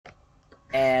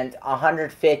And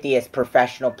 150 is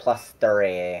professional plus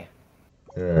 3.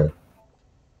 Yeah.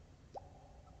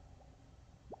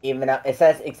 Even though it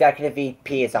says executive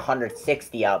VP is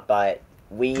 160 up, but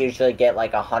we usually get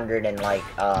like 100 and like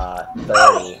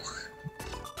 30.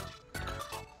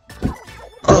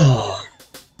 Oh.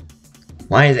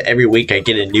 Why is it every week I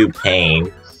get a new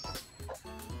pain?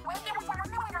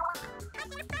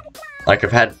 Like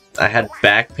I had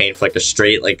back pain for like a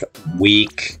straight like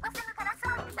week.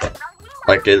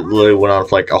 Like it literally went on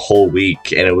for like a whole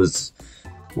week, and it was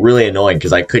really annoying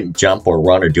because I couldn't jump or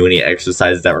run or do any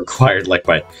exercises that required like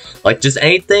just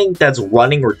anything that's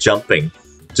running or jumping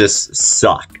just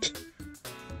sucked.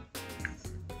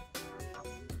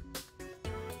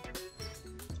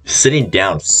 Sitting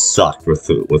down sucked with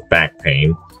back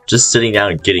pain. Just sitting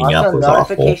down and getting up was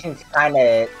notifications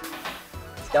awful.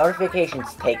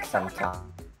 Notifications take some time.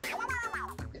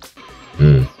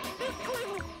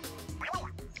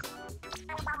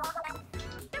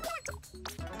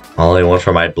 All I want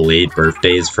for my belated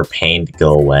birthday is for pain to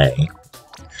go away.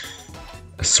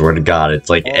 I swear to God, it's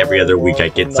like every other week I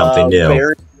get something new.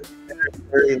 Very,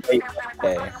 very late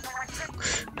birthday.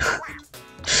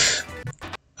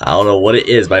 I don't know what it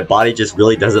is. My body just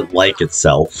really doesn't like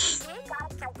itself.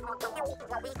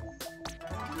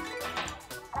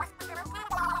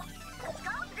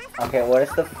 Okay, what is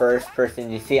the first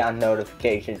person you see on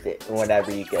notifications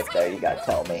whenever you get there? You gotta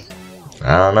tell me.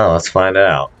 I don't know. Let's find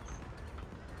out.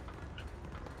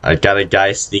 I got a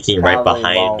guy sneaking right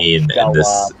behind me in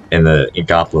the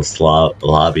Inkopolis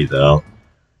lobby though.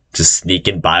 Just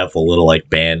sneaking by with a little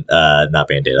like not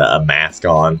bandana, a mask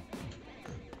on.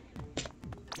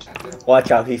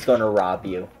 Watch out, he's gonna rob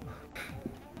you.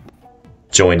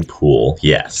 Join pool.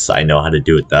 Yes, I know how to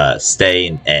do it. Stay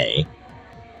in A.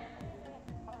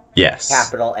 Yes.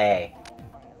 Capital A.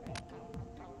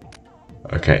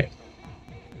 Okay.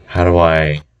 How do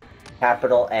I...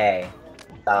 Capital A.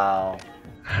 So...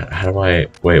 How do I...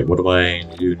 Wait, what do I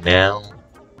do now?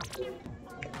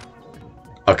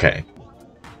 Okay.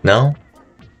 No?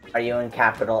 Are you in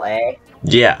capital A?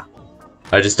 Yeah.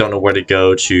 I just don't know where to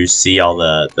go to see all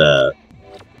the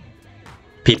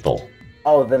people.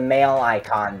 Oh, the mail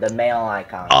icon. The mail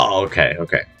icon. Oh, okay,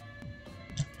 okay.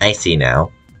 I see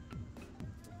now.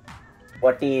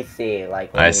 What do you see?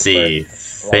 Like I see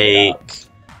fake.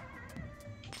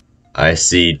 I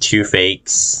see 2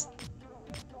 fakes.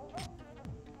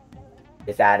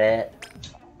 Is that it?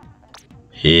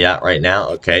 Yeah, right now.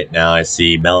 Okay, now I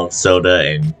see melon soda,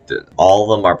 and all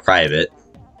of them are private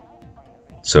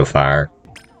so far.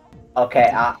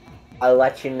 Okay, I'll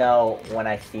let you know when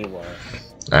I see one.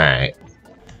 Alright.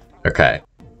 Okay.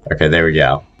 Okay, there we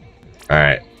go.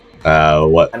 Alright.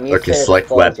 What? Okay, select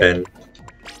weapon.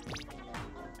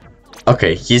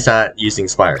 Okay, he's not using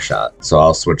Spire Shot, so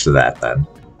I'll switch to that then.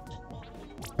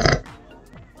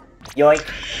 Yoink.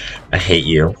 I hate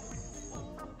you.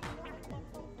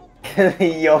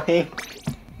 Yoink.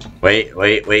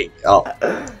 Wait. Oh.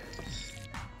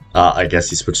 I guess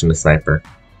he's switching to Sniper.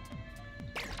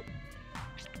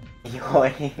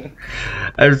 Yoink.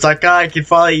 I was like, oh, I can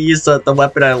finally use the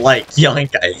weapon I like.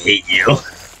 Yoink, I hate you.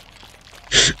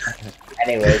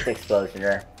 Anyways,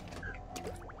 Explosioner.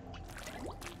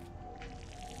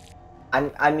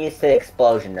 I'm used to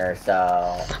Explosioner, so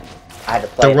I had to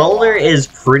play. The roller is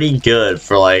pretty good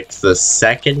for like the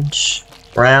second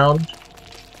round.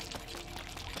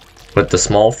 But the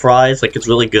small fries, like it's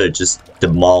really good, just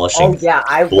demolishing, oh yeah,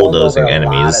 I bulldozing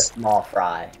enemies. A lot of small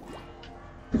fry.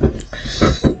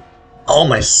 All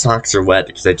my socks are wet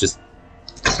because I just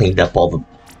cleaned up all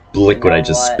the liquid I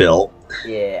just spilled.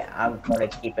 Yeah, I'm gonna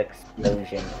keep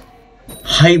Explosion.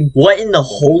 Hi, what in the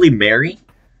Holy Mary?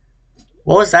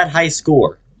 What was that high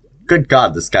score? Good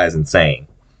God, this guy's insane.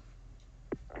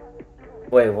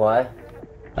 Wait, what?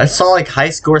 I saw like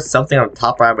high score something on the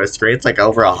top right of my screen. It's like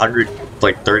over 100,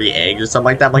 like 30 eggs or something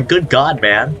like that. I'm like, good God,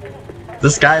 man.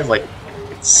 This guy's like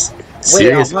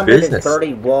serious business.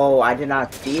 130. Whoa, I did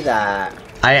not see that.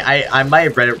 I might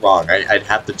have read it wrong. I'd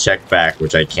have to check back,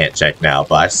 which I can't check now.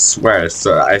 But I swear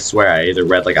I either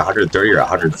read like 130 or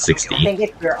 160. I think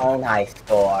it's your own high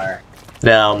score.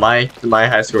 No, my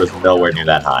high score was nowhere near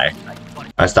that high.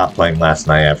 I stopped playing last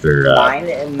night after.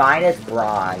 Mine is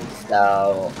bronze,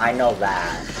 so I know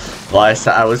that. Well,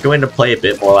 I was going to play a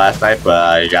bit more last night, but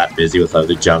I got busy with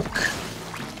other junk.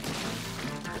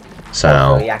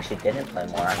 So you actually didn't play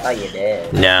more. I thought you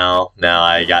did. No,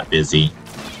 I got busy.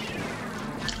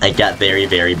 I got very,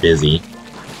 very busy.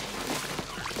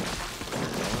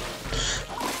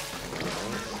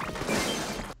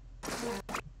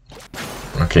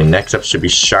 Okay, next up should be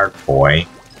Shark Boy.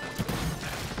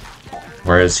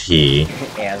 Where is he?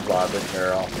 And love with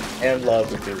girl. And love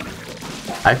with girl.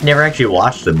 I've never actually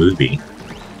watched the movie.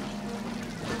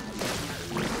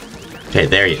 Okay,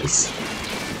 there he is.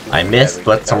 I missed,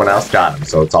 but someone else got him,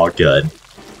 so it's all good.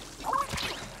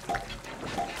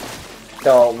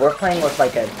 So, we're playing with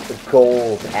like a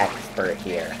gold expert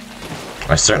here.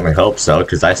 I certainly hope so,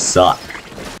 because I suck.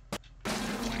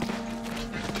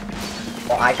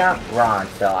 Well, I got bronze,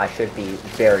 so I should be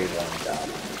very warmed up.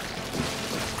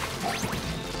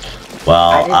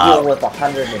 Well, I did deal with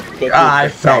 150%. I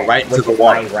fell right into the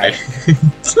water.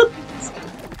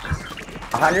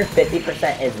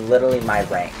 150% is literally my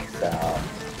rank, so...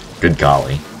 Good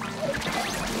golly.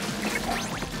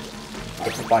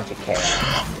 It's a bunch of chaos.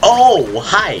 Oh,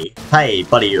 hi! Hi,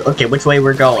 buddy. Okay, which way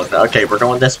we're going? Okay, we're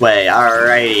going this way.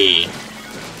 Alrighty.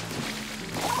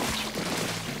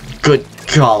 Good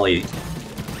golly.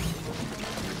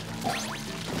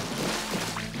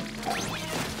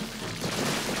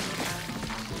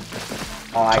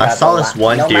 Oh, I saw this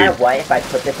one dude. No matter what, if I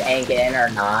put this ank in or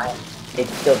not, it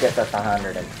still gets us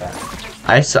 110.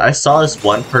 I saw this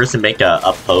one person make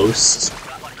a post.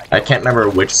 I can't remember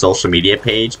which social media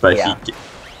page, but yeah.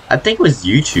 I think it was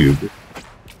YouTube.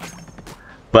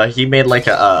 But he made like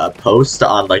a post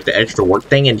on like the extra work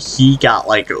thing, and he got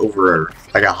like over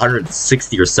like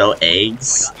 160 or so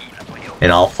eggs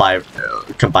in all 5,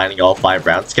 combining all 5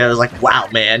 rounds together. I was like, wow,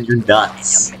 man, you're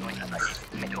nuts.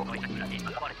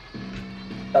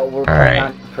 So we're playing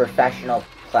on professional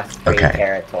 +3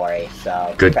 territory,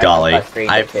 so... Good golly.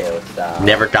 I've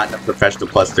never gotten a professional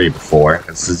 +3 before.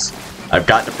 I've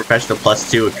gotten a professional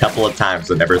 +2 a couple of times,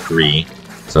 but never 3.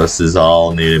 So this is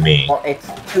all new to me. Well, it's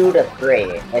 2 to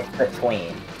 3. It's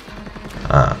between.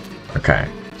 Okay.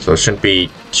 So it shouldn't be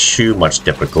too much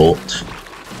difficult.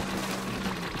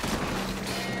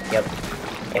 Yep.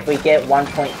 If we get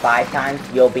 1.5 times,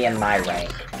 you'll be in my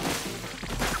rank.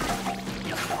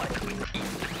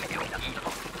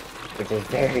 Which is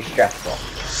very stressful.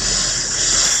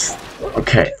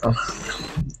 Okay.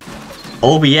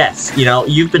 OBS, you know,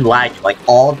 you've been lagging like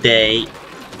all day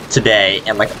today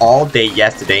and like all day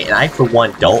yesterday, and I for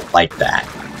one don't like that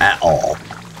at all.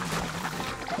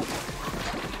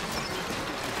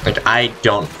 Like, I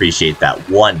don't appreciate that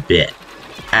one bit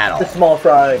at all. The small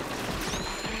fry.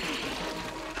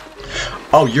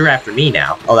 Oh, you're after me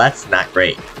now. Oh, that's not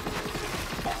great.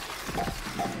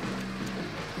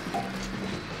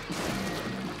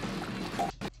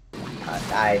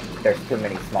 There's too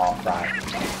many small fries.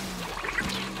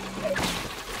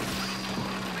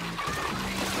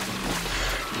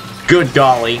 Good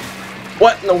golly.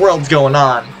 What in the world's going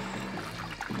on?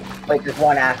 Wait, there's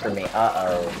one after me.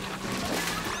 Uh-oh.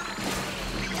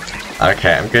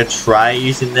 Okay, I'm gonna try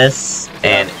using this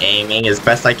and aiming as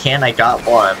best I can. I got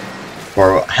one.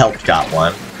 Or helped got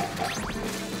one.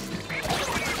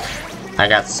 I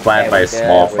got splatted by a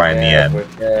small fry in the end. We're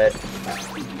good.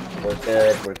 We're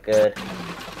good. We're good.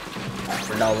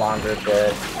 We're no longer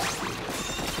good.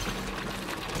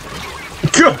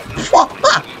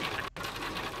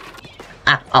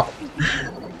 Ow.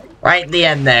 Right in the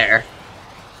end there.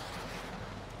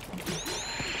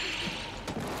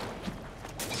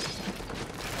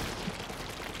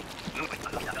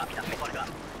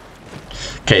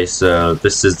 Okay, so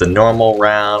this is the normal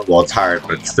round. Well, it's hard,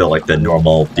 but it's still like the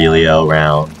normal dealio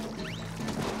round.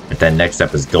 And then next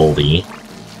up is Goldie.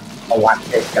 Oh, watch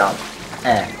this jump.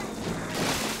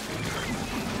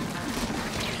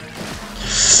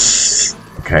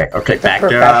 Okay, back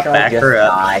her up, back her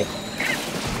up. Die.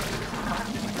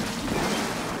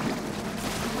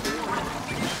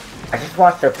 I just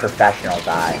watched a professional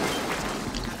die.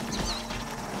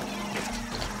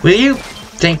 Will you?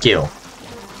 Thank you.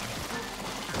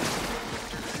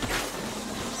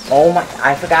 Oh my,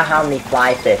 I forgot how many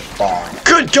fly fish spawn.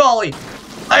 Good golly!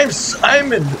 I'm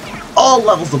in all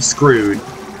levels of screwed.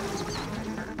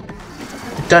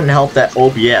 It doesn't help that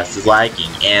OBS is lagging,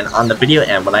 and on the video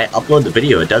end, when I upload the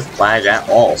video, it doesn't lag at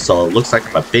all, so it looks like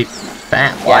I'm a big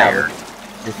fat liar.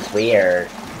 This is weird.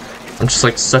 I'm just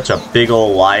like such a big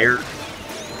old liar.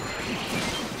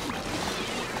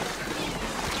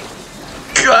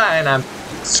 God, and I'm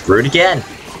screwed again.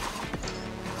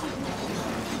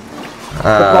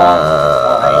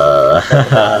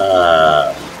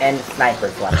 And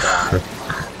snipers left alive.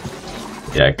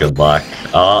 Yeah, good luck.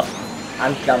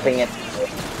 I'm jumping it.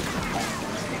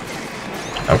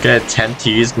 I'm gonna attempt to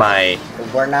use my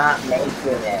We're not making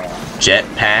it.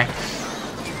 jetpack,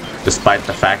 despite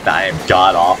the fact that I am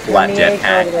god awful at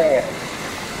jetpack.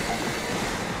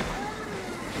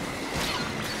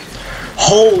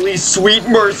 Holy sweet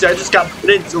mercy! I just got put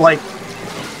into like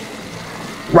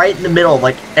right in the middle of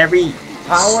like every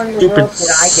How in the world did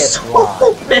I get blocked?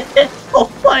 Oh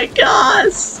my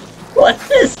gosh! What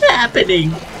is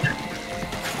happening?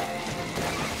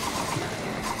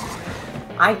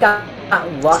 I got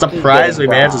lucky. Surprised we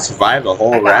managed to survive the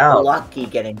whole round. I got lucky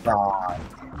getting bombed.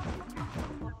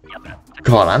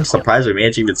 God, I'm surprised we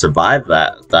managed to even survive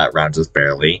that round just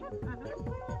barely.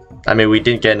 I mean, we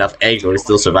didn't get enough eggs, but we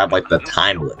still survived like the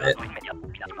time limit.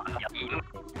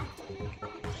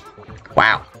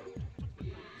 Wow.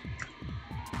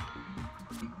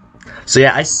 So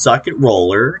yeah, I suck at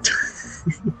roller.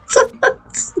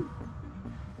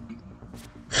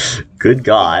 Good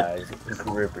God. Hey guys, it's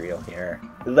real here.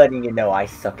 Letting you know I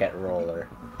suck at roller.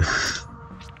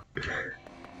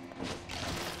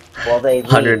 Well, they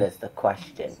leave is the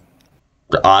question.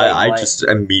 I just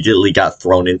immediately got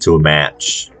thrown into a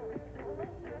match.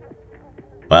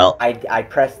 Well, I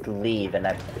pressed leave and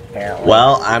apparently.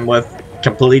 Well, I'm with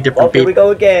completely different people. Here we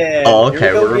go again. Oh,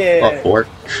 okay, we're up for it.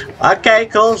 Okay,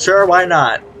 cool, sure, why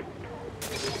not?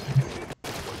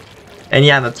 And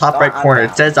yeah, in the top right corner,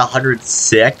 it says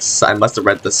 106. I must have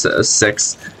read the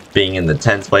 6 being in the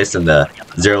 10th place and the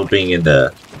 0 being in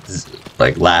the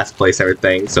like last place and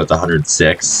everything. So it's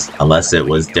 106, unless it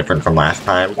was different from last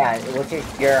time. Yeah, which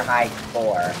is your high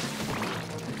score.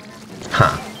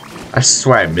 Huh. I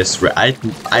swear I misread.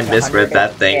 I misread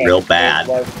that thing real bad.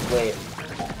 Wait.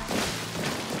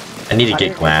 I need to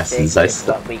get glasses.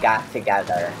 What we got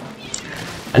together.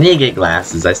 I need to get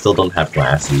glasses. I still don't have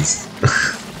glasses.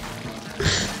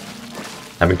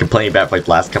 I've been complaining about it for like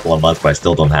the last couple of months, but I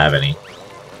still don't have any.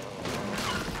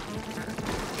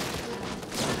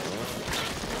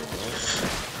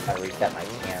 I reset my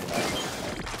camera.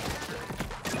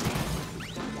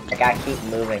 I gotta keep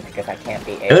moving because I can't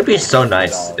be able. It would be so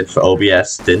nice if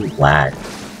OBS didn't lag.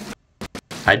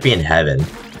 I'd be in heaven.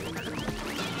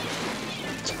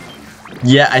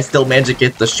 Yeah, I still managed to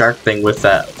get the shark thing with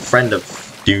that friend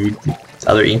of dude,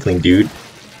 other Inkling dude.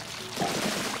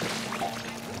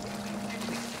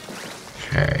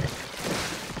 Okay.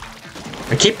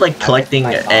 I keep like collecting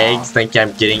eggs, thinking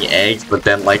I'm getting eggs, but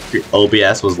then like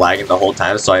OBS was lagging the whole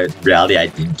time, so in reality I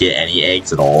didn't get any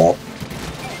eggs at all.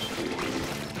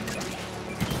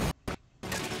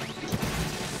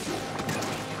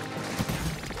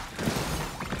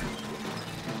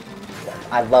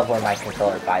 I love when my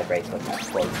controller vibrates with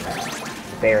explosions.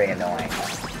 It's very annoying.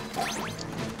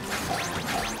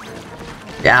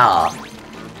 Yeah.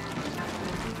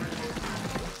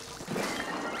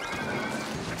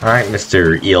 Alright,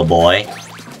 Mr. Eel Boy.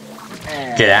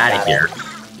 Get out of here.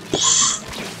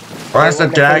 When I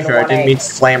said get out of here, I didn't mean to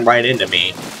slam right into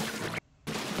me.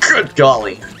 Good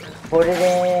golly. Put it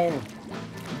in.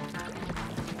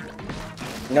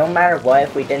 No matter what,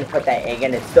 if we didn't put that egg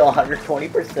in, it's still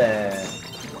 120%.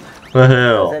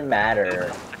 Woohoo. Doesn't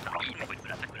matter.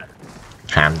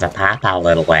 Time to pop out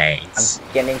little eggs.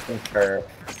 I'm getting some fur.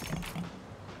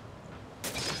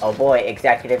 Oh boy,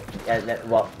 executive,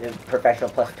 professional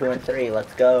plus 2 and 3,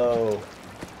 let's go.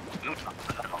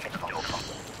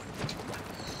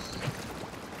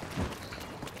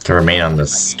 To remain on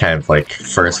this kind of like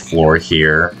first floor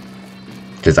here,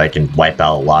 because I can wipe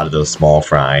out a lot of those small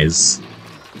fries.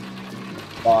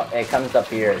 Well, it comes up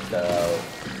here, so...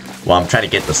 Well, I'm trying to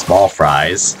get the small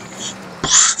fries.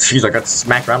 Jeez, I got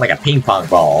smacked around like a ping pong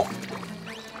ball.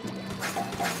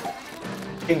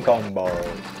 Ping pong ball.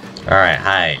 Alright,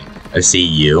 hi. I see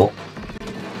you.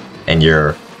 And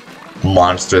your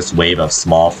monstrous wave of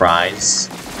small fries.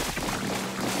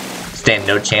 Stand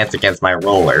no chance against my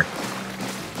roller.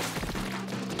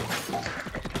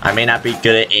 I may not be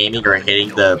good at aiming or hitting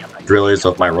the drillers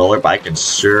with my roller, but I can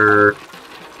sure...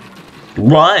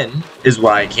 Run is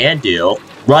what I can do.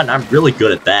 Run, I'm really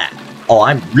good at that. Oh,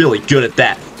 I'm really good at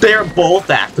that. They're both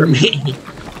after me.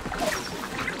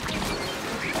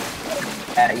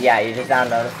 Yeah, you just now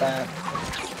noticed that?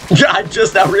 Yeah, I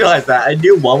just now realized that. I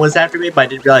knew one was after me, but I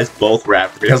didn't realize both were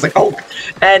after me. I was like, oh,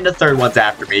 and the third one's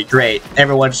after me. Great.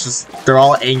 Everyone's just, they're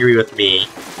all angry with me.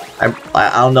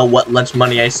 I don't know what lunch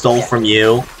money I stole from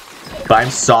you, but I'm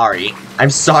sorry.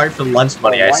 I'm sorry for the lunch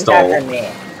money I stole. After me.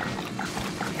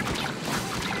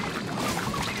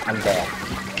 I'm dead.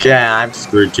 Yeah, I'm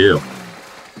screwed too.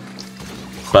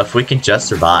 But if we can just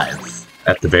survive,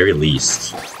 at the very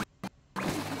least.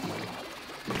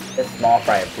 This small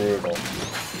fry are brutal.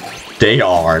 They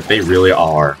are. They really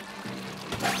are.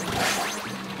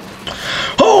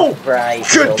 Oh! Right.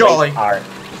 Good golly! Art.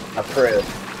 Approved.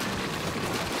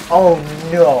 Oh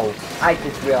no! I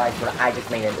just realized what I just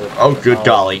made into. Oh, good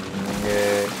golly.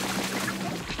 No.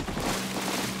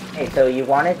 Hey, so you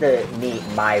wanted to meet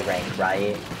my rank,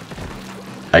 right?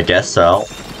 I guess so.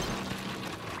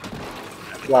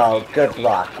 Well, good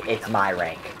luck. It's my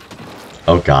rank.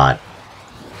 Oh god.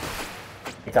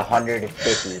 It's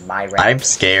 150, my rank. I'm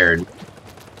scared.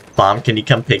 Mom, can you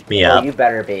come pick me Oh, up? you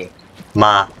better be.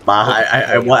 Ma,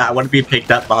 I want to be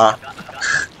picked up, Ma.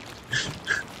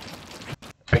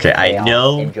 Okay, I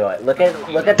know Enjoy. Look at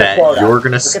the that quota. you're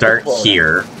gonna start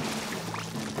here.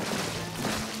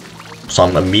 So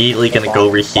I'm immediately gonna go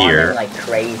over here. Like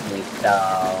crazy, so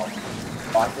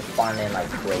boss is spawning like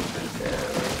crazy,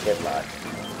 so good luck.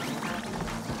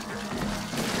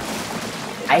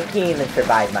 I can't even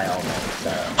survive my own life,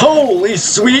 so. Holy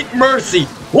sweet mercy!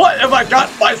 What have I got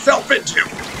myself into?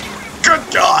 Good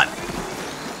God!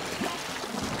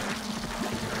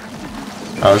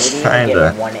 I was trying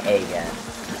to. One egg in.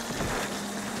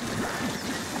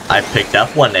 I picked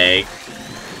up one egg.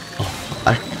 Oh,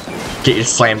 I get you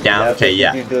slammed down. Okay,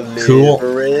 yeah. Cool.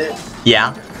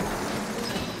 Yeah.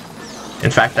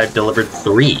 In fact, I've delivered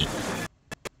 3.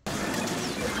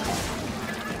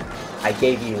 I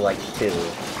gave you like 2.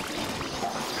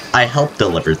 I helped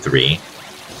deliver 3.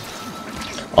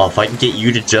 Oh, if I can get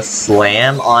you to just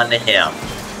slam onto him.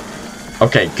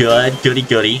 Okay, good. Goody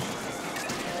goody.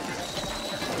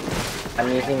 I'm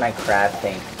using my crab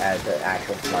thing as an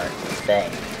actual smart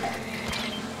thing.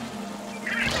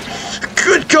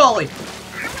 Good golly!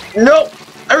 Nope!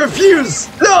 I refuse!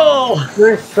 No!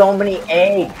 There's so many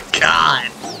eggs! God!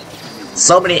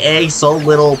 So many eggs, so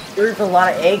little... There's a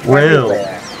lot of eggs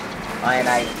everywhere. And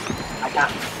I got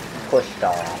pushed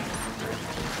off.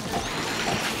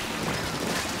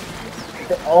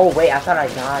 Oh wait, I thought I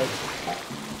died.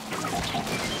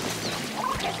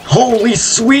 Holy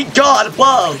sweet God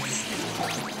above!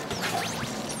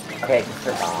 Okay, I can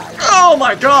survive. Oh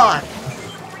my God!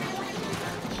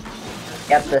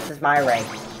 Yep, this is my rank.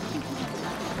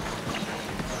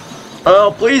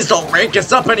 Oh, please don't rank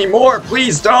us up anymore!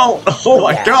 Please don't! Oh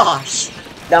my gosh!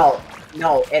 No,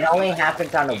 it only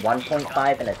happens on a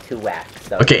 1.5 and a 2x.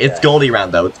 So okay, it's Goldie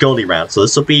round though. It's Goldie round, so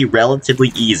this will be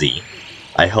relatively easy.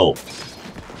 I hope.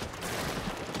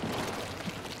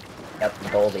 Yep,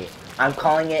 Goldie. I'm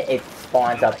calling it. It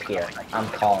spawns up here. I'm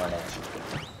calling it.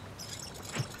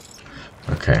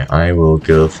 Okay, I will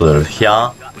go for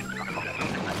here.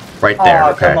 Right there.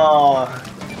 Okay. Come on.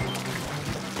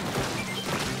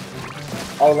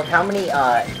 Oh, look how many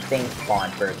things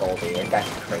spawn for Goldie. That's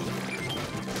crazy.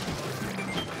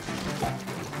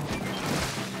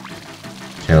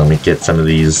 Okay, let me get some of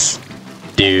these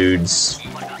dudes.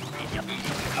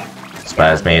 As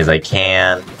fast as many as I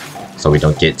can, so we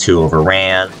don't get too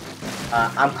overran.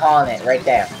 I'm calling it right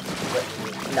there.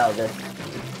 No, this.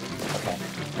 Okay,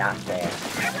 not there.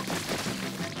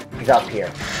 He's up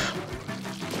here.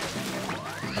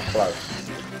 I'm close.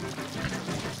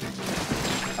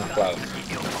 I'm close.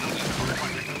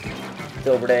 It's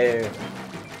over there.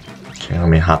 Okay, let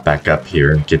me hop back up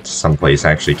here and get to someplace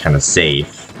actually kind of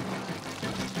safe.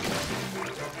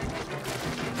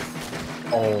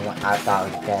 Oh, I thought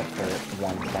I was dead for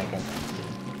 1 second.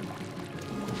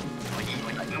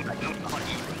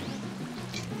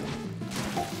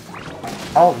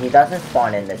 Oh, he doesn't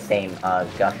spawn in the same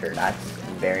gusher. That's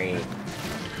very...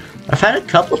 I've had a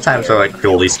couple times where like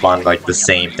Goldie spawned like the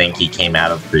same thing he came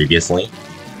out of previously.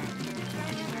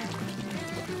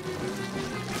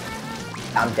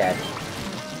 I'm dead.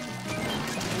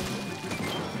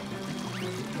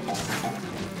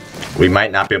 We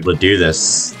might not be able to do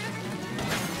this.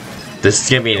 This is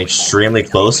gonna be an extremely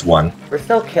close one. We're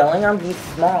still killing him? He's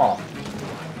small.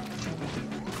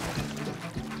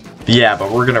 Yeah,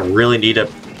 but we're gonna really need a...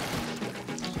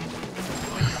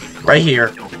 Right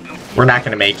here. We're not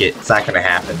gonna make it. It's not gonna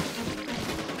happen.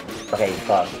 Okay,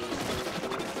 fuck.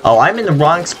 Oh, I'm in the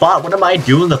wrong spot. What am I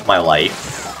doing with my life?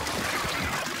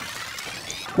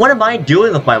 What am I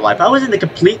doing with my life? I was in the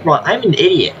complete wrong... I'm an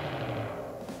idiot.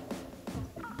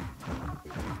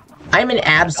 I'm an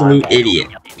absolute idiot.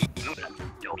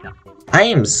 I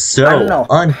am so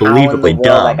unbelievably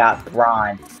dumb. I got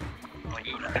bronze.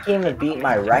 I can't even beat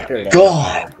my record.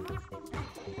 God.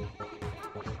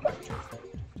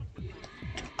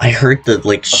 I heard the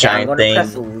like shine thing. I'm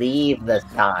gonna press leave this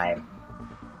time.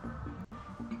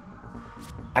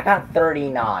 I got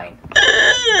 39.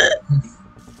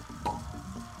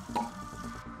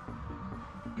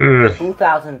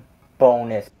 2,000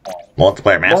 bonus points.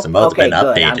 Multiplayer maps and modes have been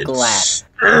updated. I'm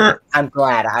glad. I'm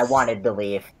glad. I wanted to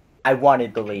leave. I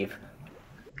wanted to leave.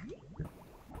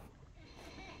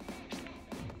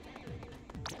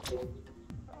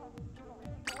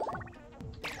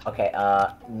 Okay,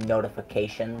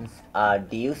 notifications.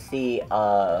 Do you see,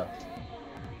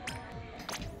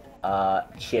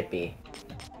 Chippy?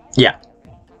 Yeah.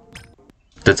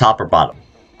 The top or bottom?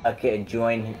 Okay,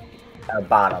 join,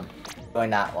 bottom. Join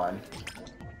that one.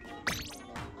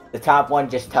 The top one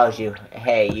just tells you,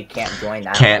 hey, you can't join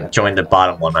that Can't one. join the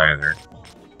bottom one either.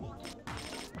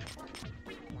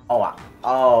 Oh, wow.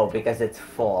 Oh, because it's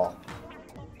full.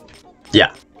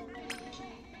 Yeah.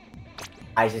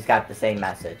 I just got the same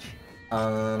message.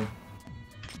 About,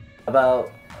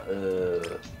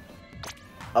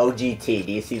 OGT,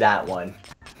 do you see that one?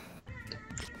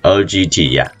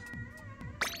 OGT, yeah.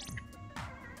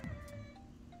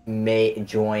 May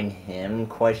join him,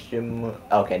 question mark?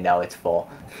 Okay, no, it's full.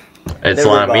 It's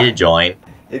allowing me to join.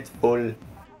 It's full.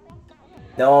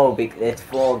 No, it's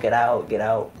full, get out, get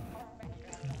out.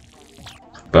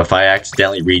 But if I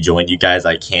accidentally rejoin you guys,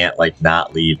 I can't, like,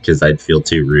 not leave because I'd feel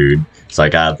too rude. So I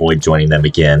gotta avoid joining them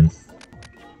again.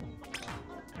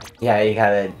 Yeah, you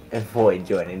gotta avoid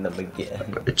joining them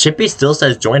again. Chippy still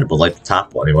says joinable, like the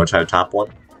top one. You wanna try the top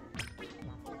one?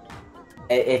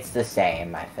 It's the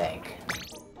same, I think.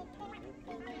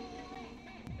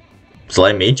 So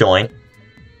let me join.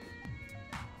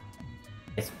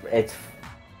 It's...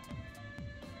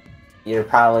 You're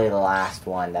probably the last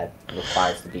one that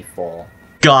requires to be full.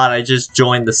 God, I just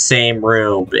joined the same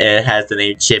room and it has the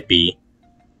name Chippy.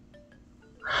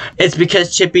 It's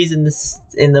because Chippy's in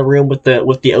the room with the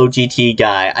OGT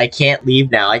guy. I can't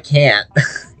leave now. I can't.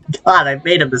 God, I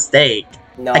made a mistake.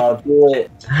 No, do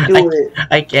it. Do it.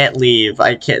 I can't leave.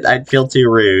 I can't. I'd feel too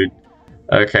rude.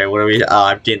 Okay, what are we? Oh,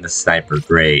 I'm getting the sniper.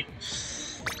 Great.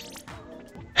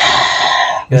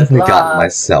 What have I gotten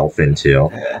myself into?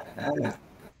 I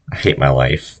hate my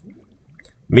life.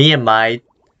 Me and my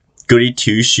goody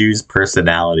two-shoes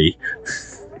personality.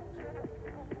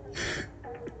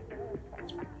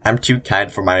 I'm too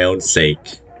kind for my own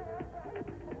sake.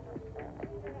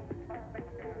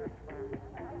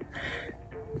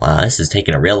 Wow, this is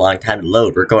taking a real long time to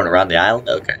load. We're going around the island?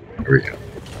 Okay, here we go.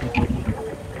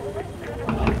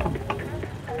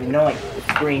 You know, like,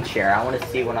 screen share. I want to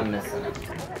see what I'm missing.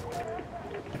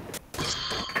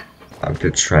 I'm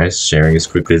gonna try sharing as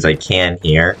quickly as I can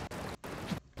here.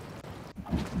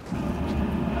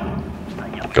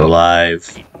 Go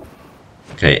live.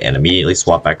 Okay, and immediately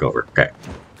swap back over. Okay.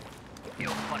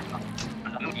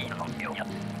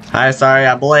 Hi, sorry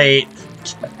I'm late.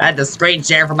 I had to screen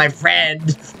share for my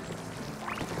friend.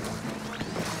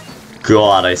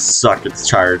 God, I suck at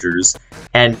chargers.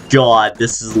 And God,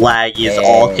 this is laggy as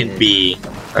all can be.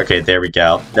 Okay, there we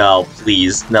go. No,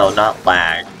 please. No, not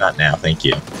lag. Not now, thank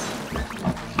you.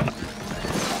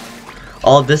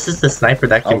 Oh, this is the sniper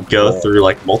that can go through,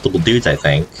 like, multiple dudes, I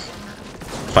think.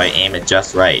 If I aim it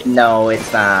just right. No,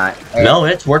 it's not. No,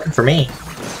 it's working for me.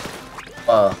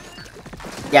 Oh.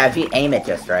 Yeah, if you aim it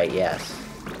just right, yes.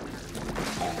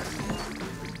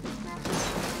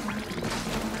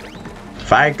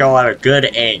 If I go at a good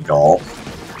angle...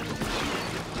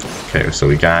 Okay, so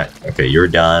we got... Okay, you're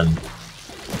done.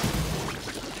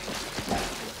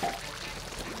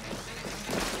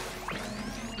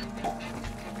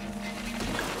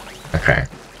 Okay.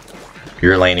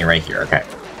 You're landing right here, okay.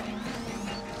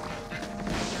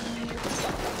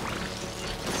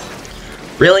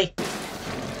 Really?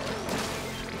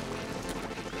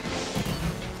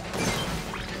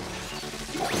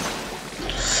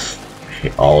 I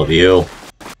hate all of you.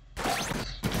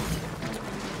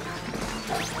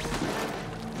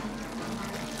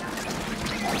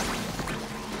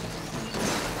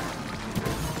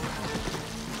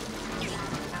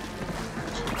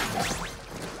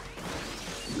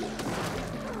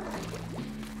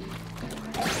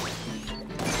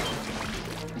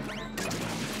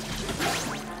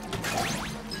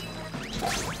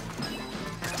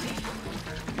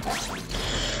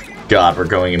 God, we're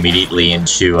going immediately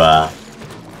into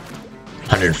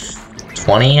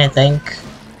 120, I think.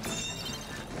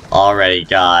 Already,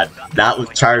 God. Not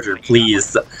with Charger,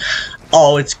 please.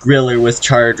 Oh, it's Griller with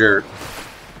Charger.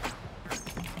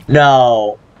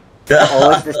 No.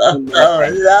 Always the same weapon. Oh,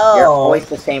 no. You're always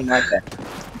the same weapon.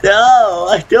 No,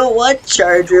 I don't want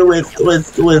Charger with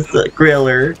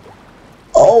Griller.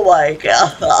 Oh my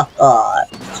God.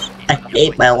 I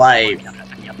hate my life.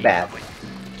 Bad.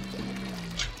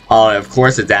 Oh, of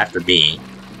course it's after me.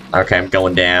 Okay, I'm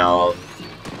going down.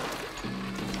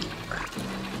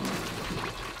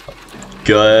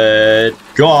 Good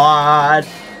God!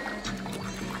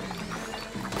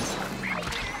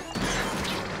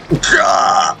 You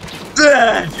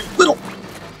little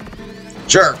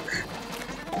jerk!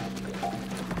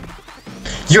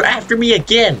 You're after me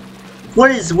again!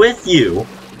 What is with you?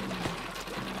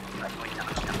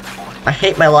 I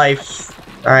hate my life.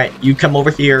 Alright, you come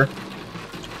over here.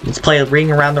 Let's play a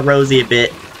ring around the rosy a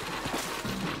bit.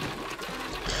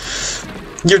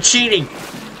 You're cheating!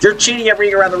 You're cheating at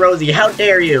ring around the rosy, how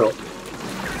dare you!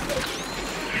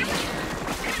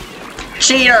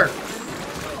 cheater!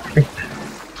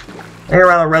 You're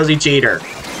around the Rosie cheater.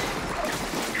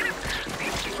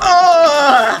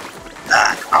 Oh,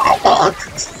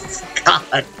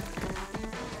 God.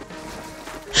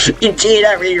 You cheat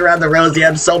at me around the Rosie,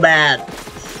 I'm so mad.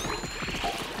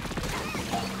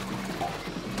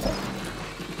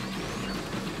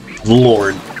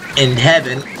 Lord in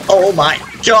heaven, oh my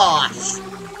gosh.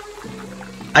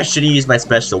 I should have used my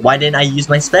special. Why didn't I use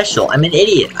my special? I'm an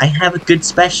idiot. I have a good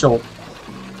special.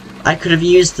 I could have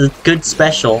used the good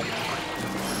special.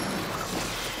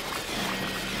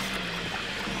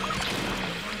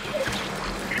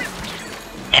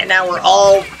 And now we're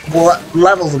all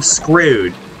levels of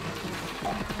screwed.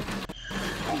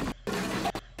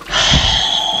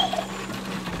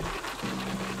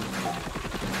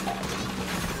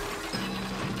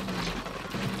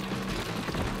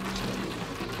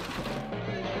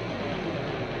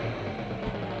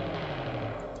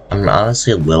 I'm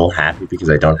honestly a little happy because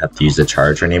I don't have to use the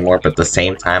charger anymore, but at the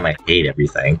same time, I hate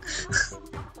everything.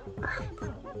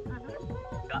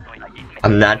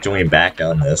 I'm not joining back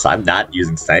on this. I'm not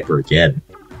using Sniper again.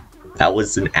 That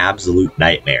was an absolute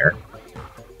nightmare.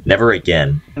 Never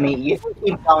again. I mean, you can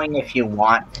keep going if you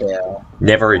want to.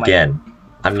 Never again.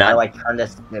 I'm not. I like turn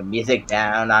the music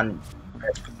down. I'm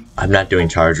not doing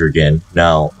charger again.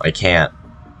 No, I can't.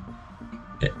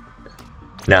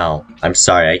 No, I'm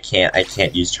sorry. I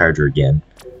can't use charger again.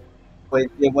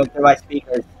 Went through my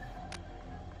speakers.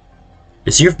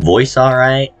 Is your voice all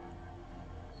right?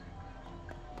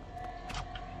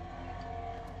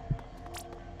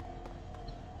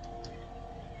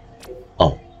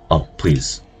 Oh,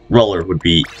 please. Roller would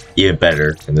be even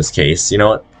better in this case. You know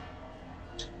what?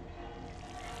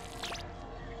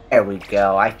 There we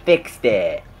go. I fixed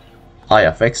it. Oh,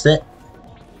 yeah, fixed it?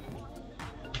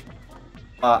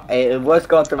 It was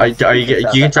going through my you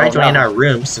can try joining our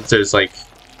room since there's, like,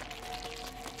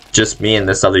 just me and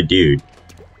this other dude.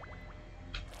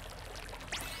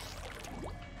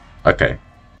 Okay.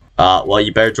 Well,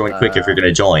 you better join quick if you're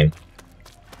gonna join.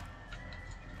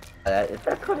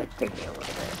 That's gonna take me a little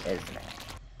bit, isn't it?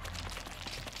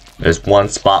 There's one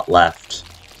spot left.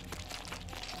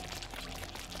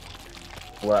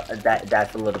 Well,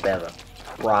 that's a little bit of a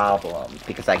problem,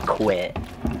 because I quit.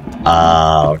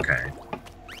 Okay.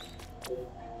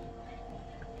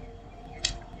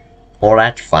 Well,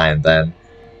 that's fine then.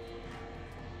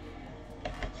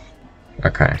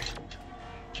 Okay.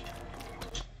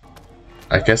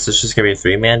 I guess it's just gonna be a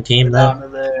 3-man team then?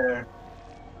 Down there.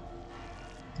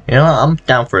 You know what? I'm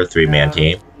down for a 3-man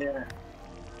team. Yeah.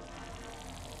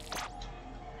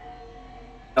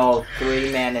 Oh,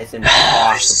 3-man is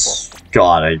impossible.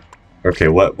 God, okay,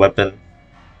 what weapon?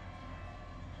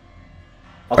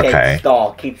 Okay,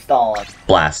 stall. Keep stalling.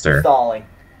 Blaster. Stalling.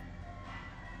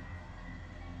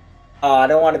 Oh, I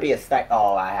don't want to be a sniper.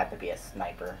 Oh, I have to be a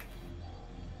sniper.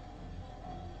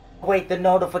 Wait, the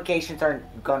notifications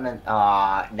aren't gonna...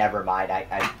 never mind.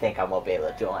 I think I won't be able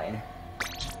to join.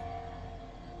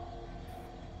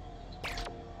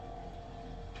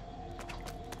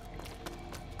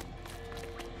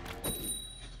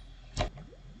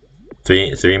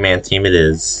 Three-man team it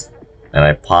is. And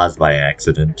I paused by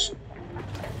accident.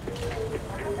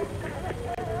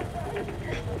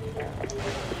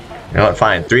 You know what,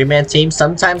 fine. 3-man team,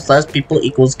 sometimes less people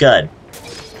equals good.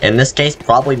 In this case,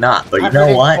 probably not, but you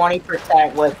know what?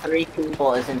 20% with 3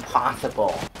 people is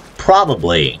impossible.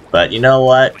 Probably, but you know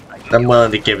what? I'm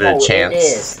willing to give it a chance. It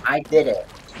is. I did it.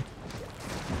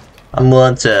 I'm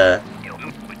willing to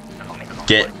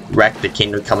get Wreck the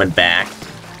Kingdom coming back.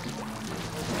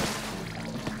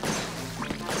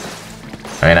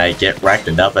 I mean, I get wrecked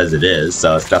enough as it is,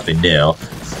 so it's nothing new.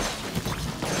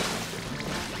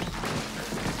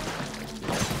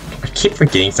 I keep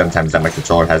forgetting sometimes that my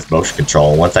controller has motion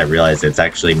control. Once I realize it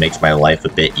actually makes my life a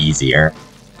bit easier.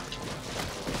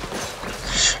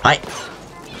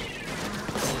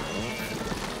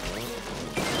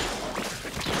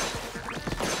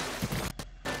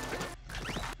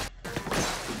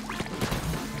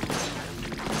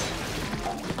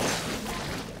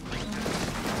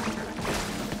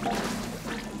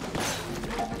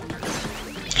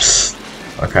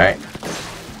 Okay.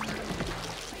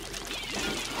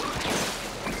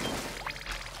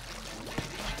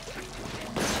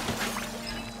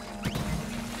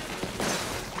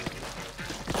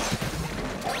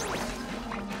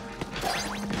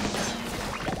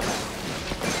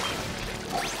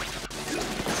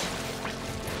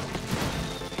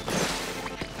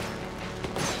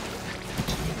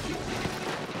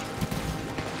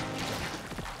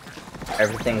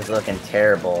 Everything's looking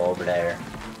terrible over there.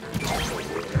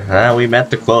 We met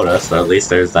the quota, so at least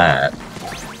there's that.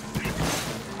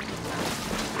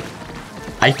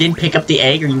 I didn't pick up the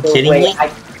egg, are you So kidding me?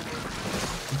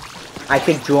 I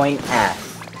could join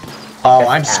S. Oh,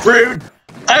 Just I'm S. screwed!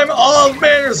 I'm all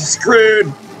manner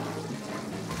screwed!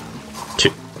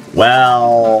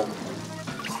 Well...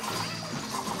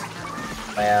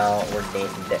 Well, we're dead.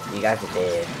 You guys are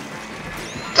dead.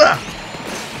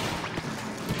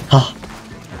 Oh,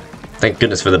 thank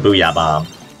goodness for the Booyah Bomb.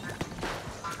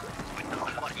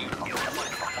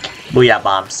 Booyah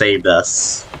Bomb saved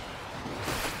us.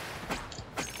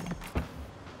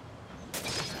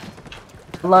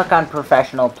 Luck on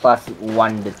professional plus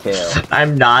 1 to 2.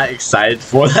 I'm not excited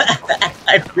for that.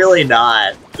 I'm really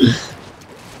not.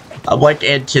 I'm like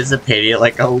anticipating it,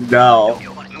 like, oh no.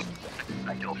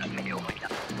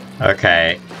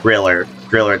 Okay,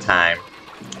 griller time.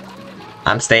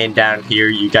 I'm staying down here,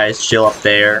 you guys chill up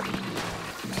there.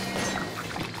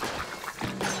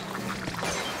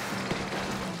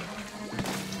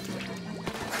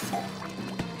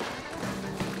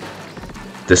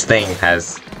 This thing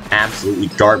has absolutely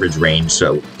garbage range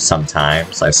so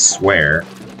sometimes, I swear.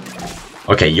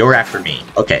 Okay, you're after me.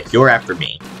 Okay, you're after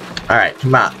me. Alright,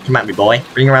 come at me, boy.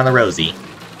 Bring around the rosy.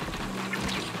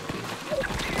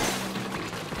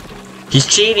 He's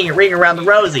cheating at ring around the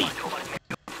rosy.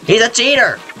 He's a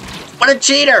cheater! What a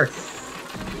cheater!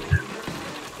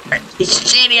 He's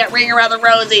cheating at ring around the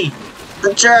rosy!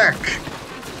 The jerk!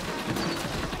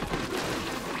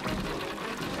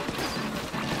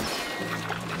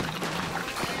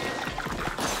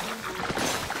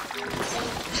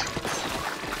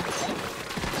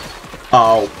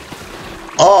 Oh.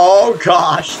 Oh,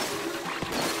 gosh!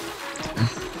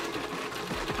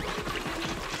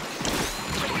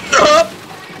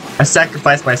 I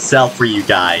sacrificed myself for you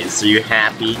guys. Are you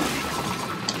happy?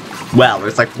 Well,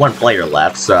 there's like one player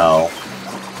left, so...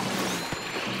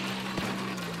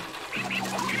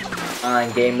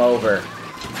 Game over.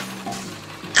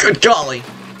 Good golly!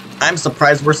 I'm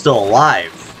surprised we're still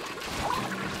alive.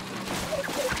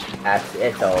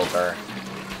 It's over.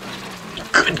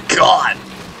 Good God!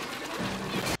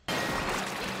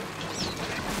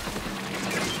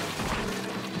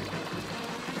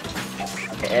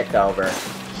 It's over.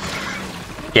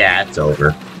 Yeah, it's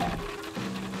over.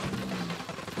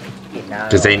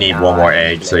 Because they need No, one more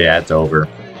egg, so yeah, it's over.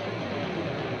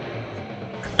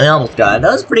 I almost got it.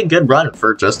 That was a pretty good run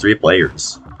for just 3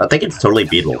 players. I think it's totally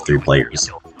beatable with 3 players.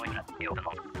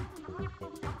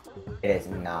 It is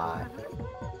not.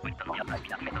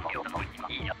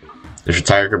 If you're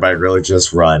tired by really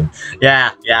just run.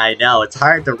 Yeah, I know. It's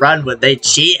hard to run when they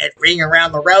cheat at ring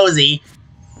around the rosy.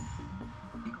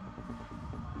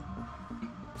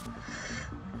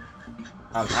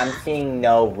 I'm seeing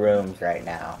no rooms right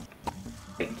now.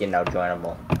 Like, you know,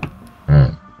 joinable.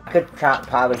 I could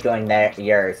probably join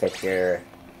yours if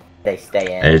they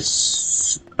stay in.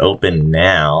 It's open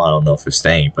now. I don't know if it's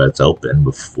staying, but it's open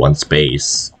with 1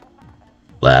 space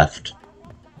left.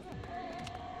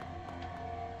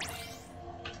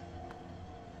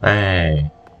 Hey.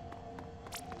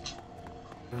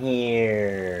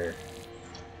 Here.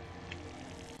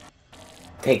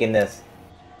 Taking this.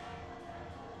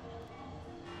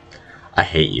 I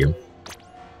hate you.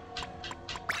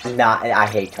 I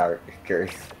hate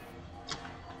chargers.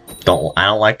 I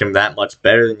don't like them that much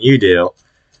better than you do.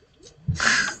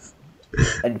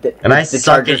 And I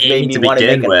suck at aiming to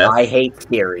begin with. I hate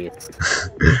series.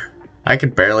 I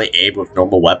can barely aim with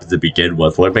normal weapons to begin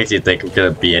with. What makes you think I'm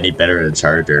gonna be any better than a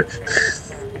charger?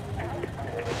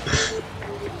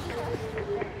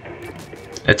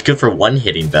 It's good for one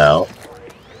hitting though.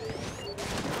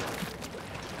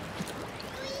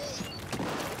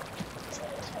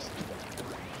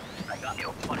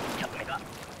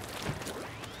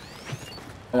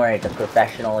 Don't worry, the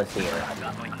professional is here.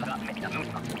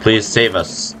 Please save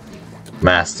us,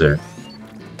 Master.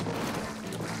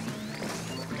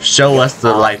 Show us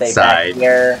the light side.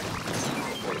 Here.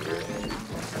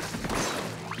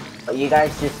 You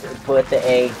guys just put the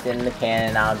eggs in the can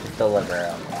and I'll just deliver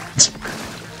them.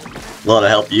 Well, to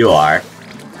help you are.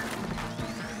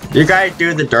 You guys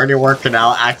do the dirty work and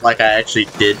I'll act like I actually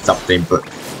did something, but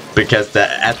because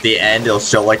at the end it'll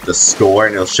show like the score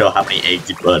and it'll show how many eggs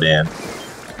you put in.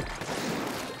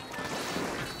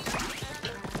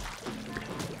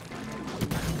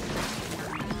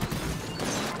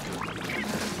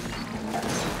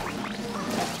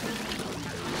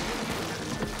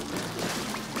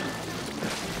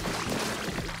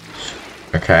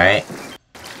 Okay.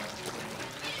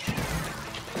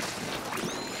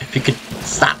 If you could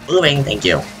stop moving, thank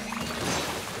you.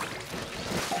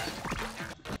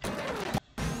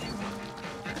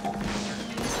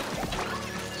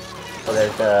 Oh,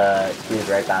 there's a dude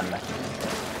right on me.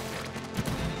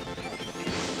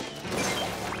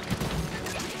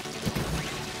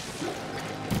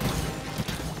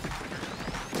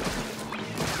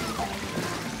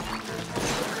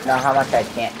 know how much I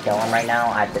can't kill him right now?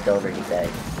 I have to deliver these eggs.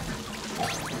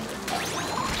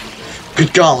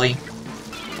 Good golly.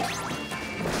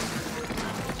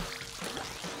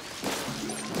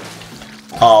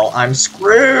 Oh, I'm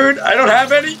screwed. I don't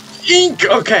have any ink.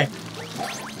 Okay.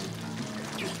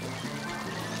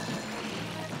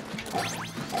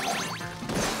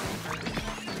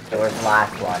 So where's the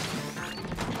last one?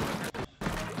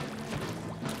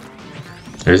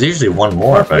 There's usually one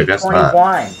more, but I guess 21.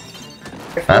 not.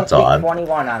 That's odd.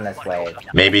 21 on this wave.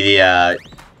 Maybe the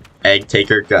egg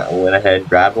taker went ahead and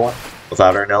grabbed one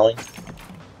without her knowing.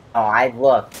 Oh, I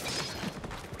looked.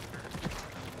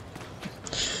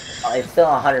 Oh, it's still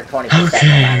 120%.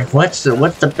 Okay, what's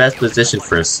the best position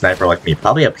for a sniper like me?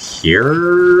 Probably up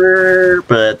here,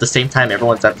 but at the same time,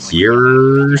 everyone's up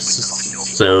here,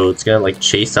 so it's gonna like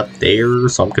chase up there.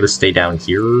 So I'm gonna stay down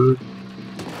here.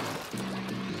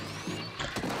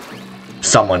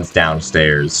 Someone's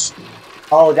downstairs.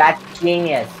 Oh, that's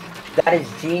genius. That is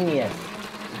genius.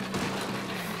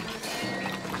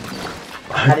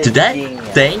 Did that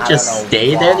thing just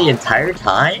stay there the entire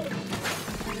time?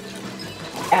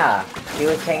 Yeah, he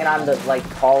was hanging on the, like,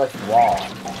 tallest wall.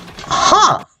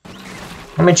 Huh!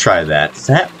 Let me try that.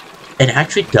 It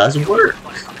actually does work.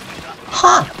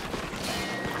 Huh!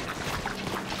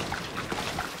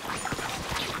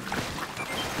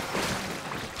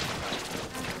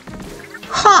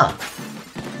 Huh!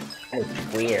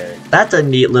 It's weird. That's a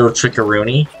neat little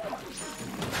trickaroonie.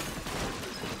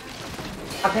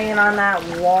 Stop hanging on that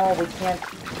wall, we can't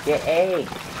get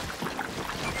eggs.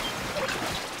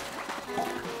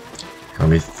 Let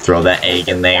me throw that egg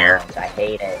in there. I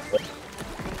hate it. It's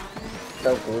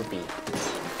so goofy.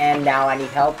 And now I need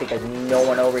help because no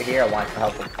one over here wants to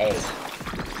help with eggs.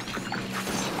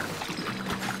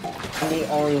 I'm the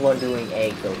only one doing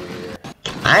eggs over here.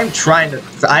 I'm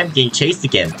getting chased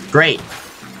again. Great.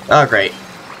 Oh, great.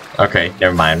 Okay,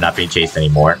 never mind. I'm not being chased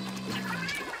anymore.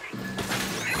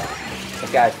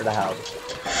 This guy's for the help.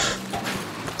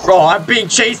 Oh, I'm being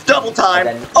chased double time.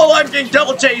 Oh, I'm getting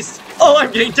double chased. Oh,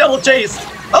 I'm getting double chased.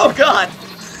 Oh, God.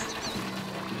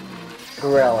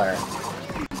 Griller.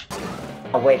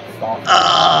 Oh, wait, small.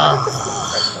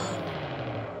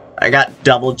 I got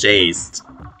double chased.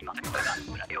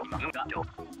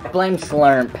 I blame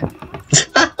Slurp.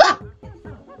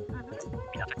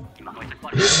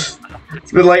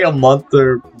 It's been like a month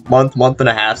and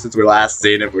a half since we last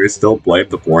seen him. We still blame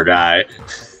the poor guy.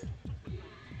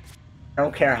 I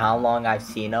don't care how long I've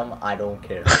seen him, I don't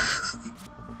care.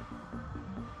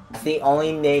 It's the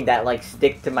only name that, like,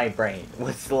 stick to my brain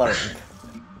was Slurp.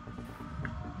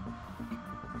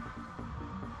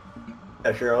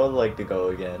 I sure would like to go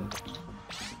again.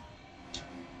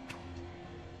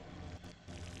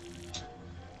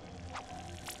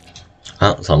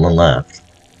 Oh, someone left.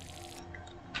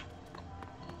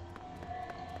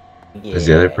 Yeah, Is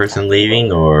the other person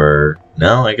leaving, or...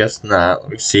 No, I guess not.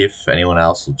 Let me see if anyone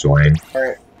else will join.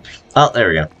 Oh, there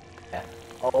we go. Yeah.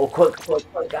 Oh, quick,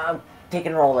 I'm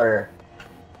taking roller.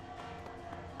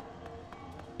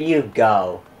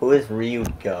 Ryugo. Who is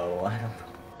Ryugo? I don't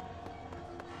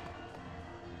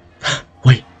know.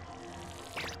 Wait.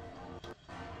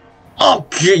 Oh,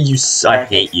 you I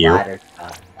hate you.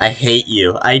 I hate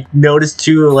you. I noticed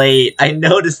too late.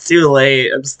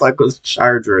 I'm stuck with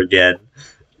Charger again.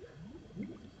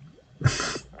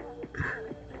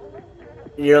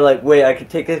 You're like, wait, I could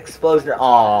take an explosion.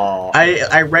 Aww.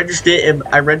 I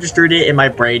registered it in my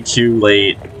brain too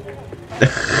late.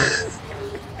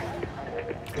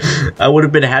 I would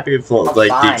have been happy with like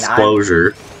the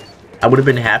exposure. I would have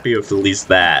been happy with at least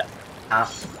that.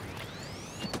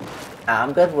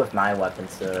 I'm good with my weapon,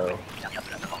 so.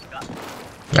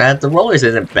 The rollers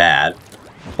isn't bad.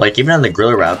 Like even on the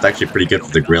griller route, it's actually pretty good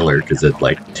for the griller because it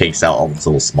like takes out all those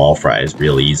little small fries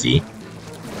real easy.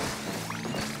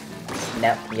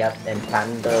 Yep, and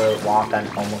time to walk on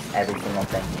almost every single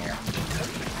thing here.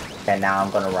 Okay, now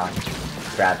I'm gonna run.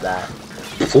 Grab that.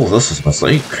 Oh, this is a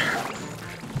mistake.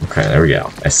 Okay, there we go.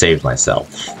 I saved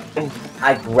myself.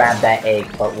 I grabbed that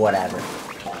egg, but whatever.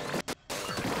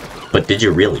 But did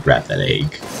you really grab that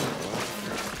egg?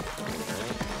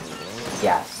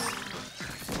 Yes.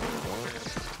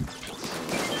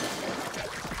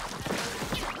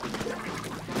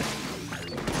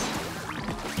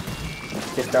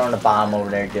 Just throwing a bomb over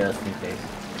there just in case.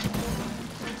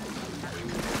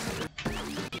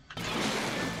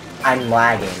 I'm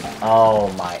lagging.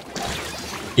 Oh my.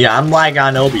 Yeah, I'm lagging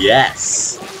on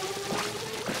OBS.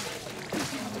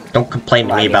 Don't complain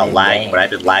to me about lagging, but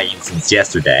I've been lagging since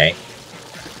yesterday.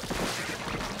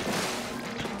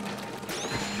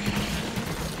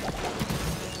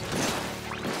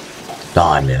 Oh,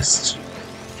 I missed.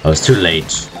 I was too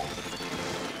late.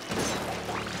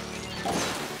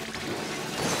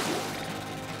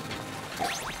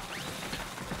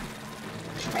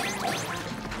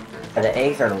 The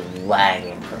eggs are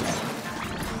lagging for me.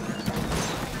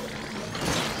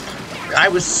 I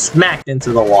was smacked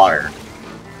into the water.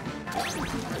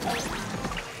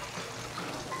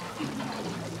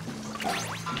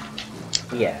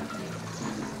 Yeah.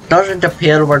 Doesn't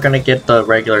appear we're gonna get the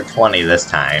regular 20 this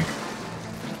time.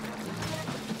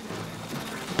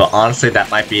 But honestly, that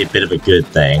might be a bit of a good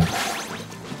thing.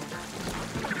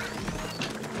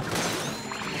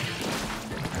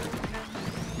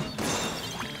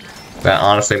 That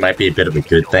honestly might be a bit of a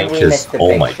good thing, because,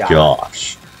 oh my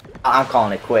gosh. I'm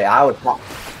calling it quit. I would call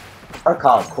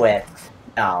it quits.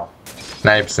 No.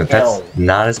 90%, that's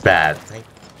not as bad.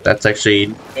 That's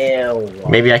actually... Ew.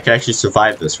 Maybe I could actually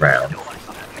survive this round.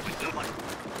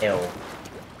 Ew.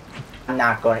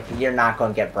 You're not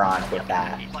going to get bronze with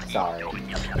that. Sorry.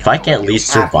 If I can at least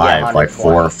survive like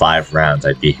 4 or 5 rounds,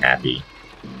 I'd be happy.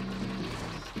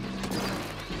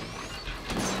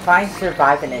 If I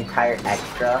survive an entire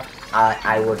extra,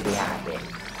 I would be happy.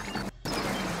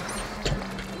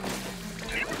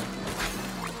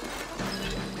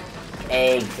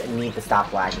 Eggs need to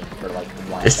stop lagging for like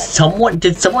 1 second.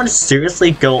 Did someone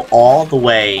seriously go all the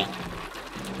way?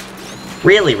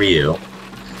 Really, Ryu?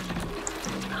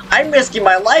 I'm risking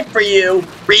my life for you!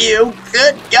 Ryu!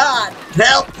 Good God!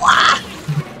 Help! Ah!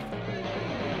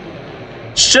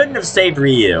 Shouldn't have saved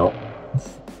Ryu.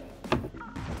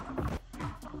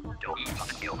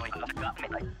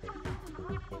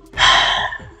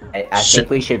 I think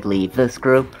we should leave this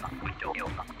group.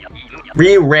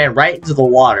 Ryu ran right into the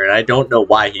water, and I don't know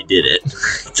why he did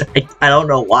it. I don't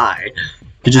know why.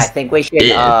 He just I think we should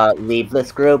leave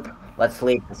this group. Let's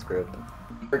leave this group.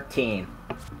 13.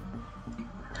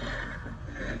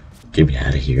 Get me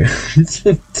out of here.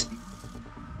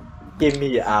 Get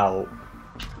me out.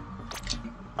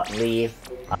 Leave.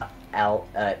 L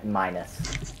minus.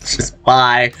 Just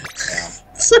bye.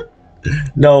 Yeah.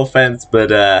 No offense,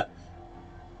 but I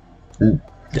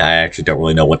actually don't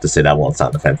really know what to say that won't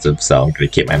sound offensive, so I'm gonna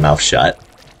keep my mouth shut.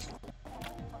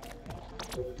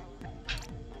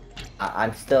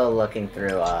 I'm still looking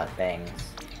through things.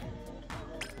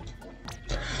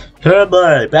 Hey,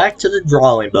 boy, back to the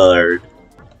drawing board.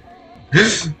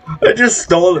 I just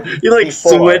stole it. You like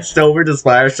switched over to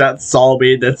Splatter Shot, saw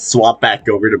me, then swapped back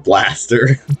over to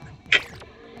Blaster.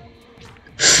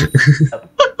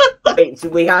 Wait, so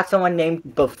we got someone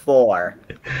named Before.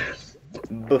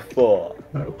 Before.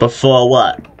 Before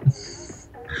what?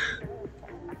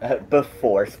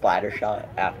 Before Splatter Shot,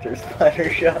 after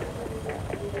Splatter Shot.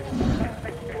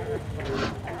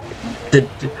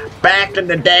 Back in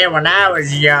the day when I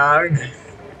was young.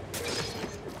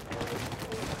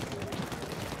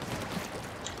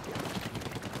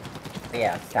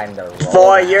 Yeah, it's time to roll.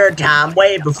 Before your time,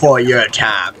 way before your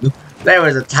time. There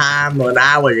was a time when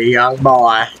I was a young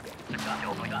boy.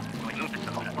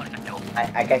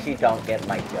 I guess you don't get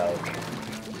my joke.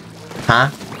 Huh?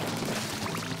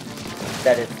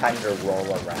 That it's time to roll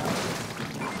around.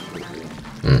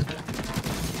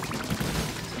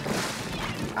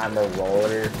 I'm a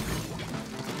roller.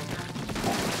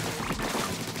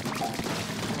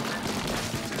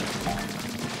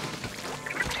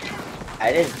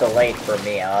 It is delayed for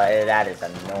me. That is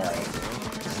annoying.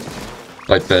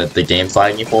 Like the game's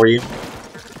lagging for you?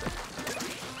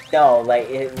 No, like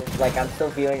I'm still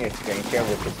viewing your screen share,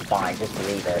 which is fine. Just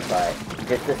leave it, but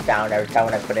just the sound every time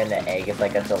when I put in the egg is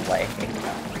like a delay.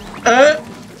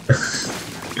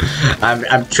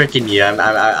 I'm tricking you.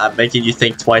 I'm making you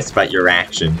think twice about your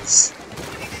actions.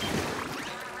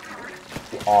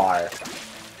 You are.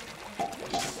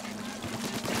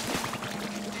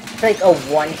 It's like a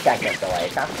 1 second delay.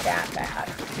 It's not that bad.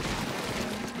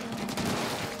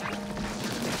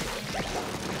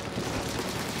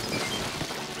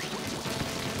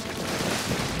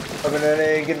 Open an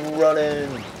egg and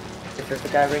running. If there's a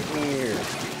guy right here.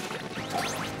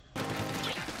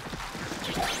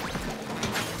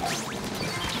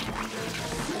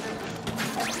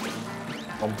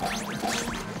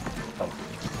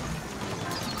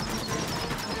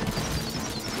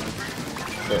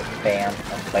 Bam,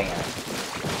 bam.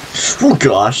 Oh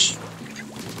gosh.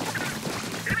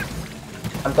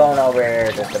 I'm going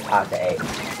over to deposit eggs.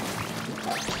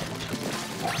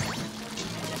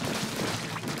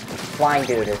 Flying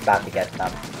dude is about to get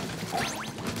them.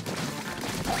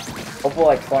 Oh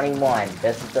boy, 21.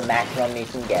 This is the maximum you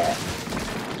can get.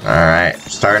 Alright,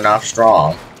 starting off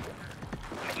strong.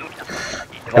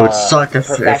 It would suck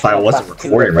if I wasn't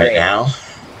recording right now.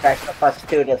 Professional plus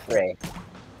 2 to 3.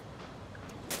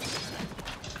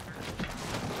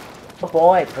 Oh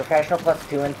boy, professional plus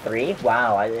 2 and 3?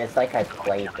 Wow, it's like I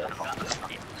played this.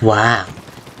 Wow.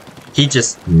 He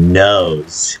just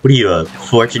knows. What are you, a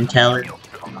fortune teller?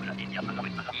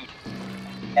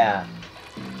 Yeah.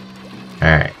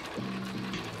 Alright.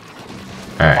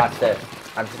 Alright. Watch this.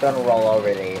 I'm just gonna roll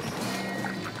over these.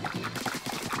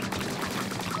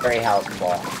 Very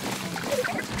helpful.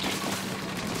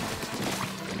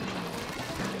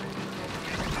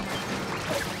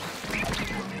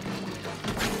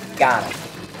 Got him.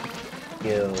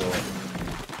 You.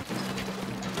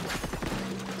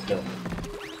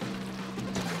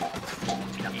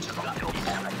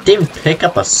 Didn't pick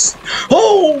up a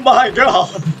oh my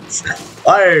god!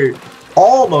 I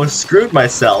almost screwed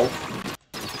myself.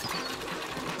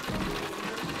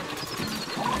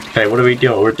 Okay, what are we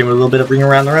doing? We're doing a little bit of ring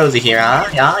around the rosy here, huh?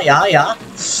 Yeah. A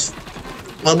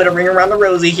little bit of ring around the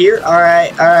rosy here.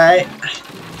 Alright.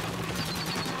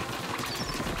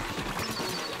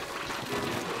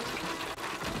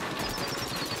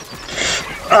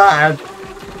 Ah,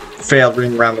 failed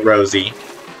ring around the rosy.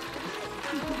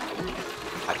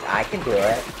 I can do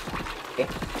it. Okay.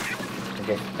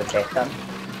 Just protect them.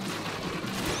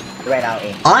 Right now,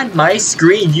 aim. On my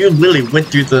screen, you literally went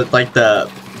through the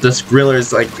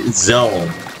Skriller's like zone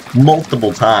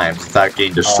multiple times without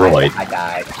getting destroyed. Oh, I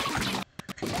died.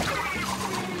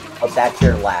 Oh, that's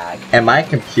your lag. And my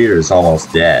computer's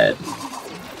almost dead.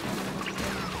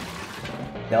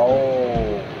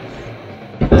 No.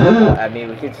 I mean,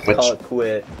 we could just call it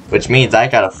quit. Which means I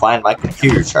gotta find my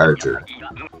computer charger.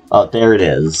 Oh, there it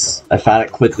is. I found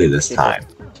it quickly this time.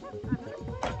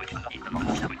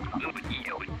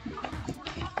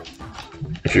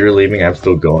 If you're leaving, I'm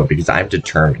still going because I'm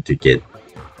determined to get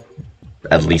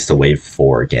at least a wave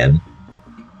 4 again.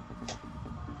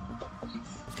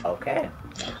 Okay.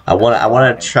 I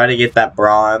wanna try to get that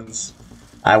bronze.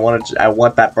 I want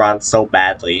that bronze so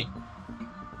badly.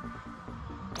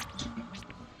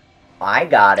 I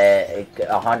got it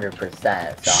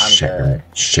 100%, so I'm good.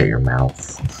 Shut your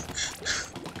mouth.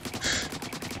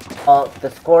 Well, the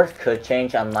scores could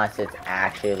change unless it's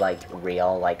actually, like,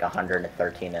 real, like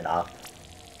 113 and up.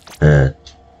 It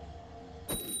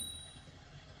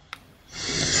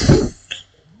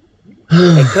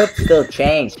could still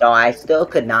change, so I still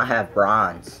could not have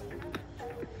bronze.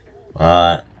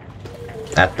 At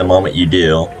the moment you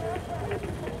do.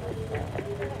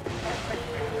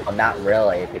 Well, not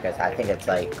really, because I think it's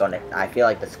like I feel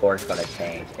like the score's gonna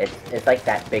change. It's like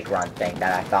that big run thing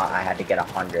that I thought I had to get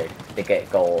 100 to get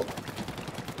gold.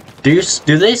 Do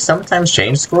they sometimes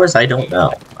change scores? I don't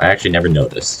know. I actually never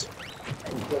noticed.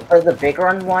 For the big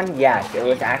run one, yes, it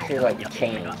was actually like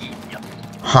changed.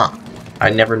 Huh. I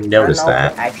never noticed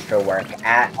that. Extra work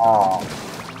at all.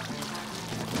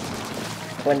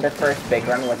 When the first big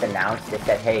run was announced, it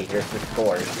said, hey, here's the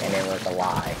scores, and it was a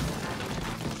lie.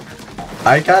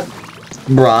 I got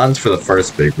bronze for the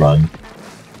first big run.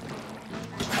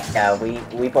 Yeah,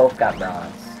 we both got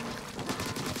bronze.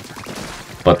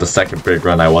 But the second big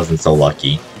run, I wasn't so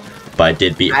lucky. But I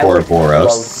did beat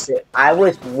Ouroboros. I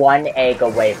was 1 egg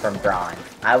away from bronze.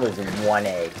 I was 1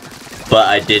 egg. But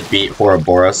I did beat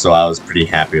Ouroboros, so I was pretty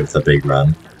happy with the big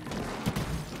run.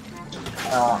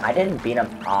 I didn't beat him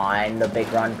on the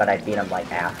big run, but I beat him like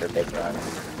after big run.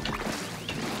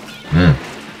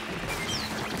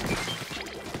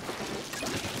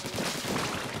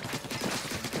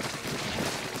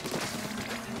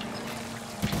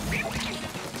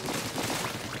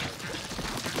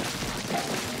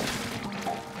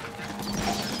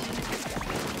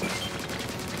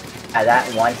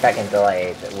 That 1 second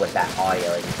delay with that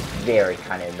audio is very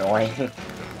kind of annoying.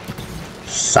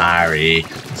 Sorry.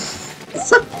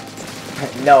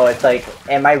 No, it's like,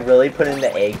 am I really putting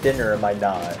the eggs in or am I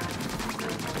not?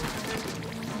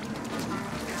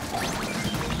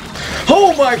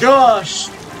 Oh my gosh!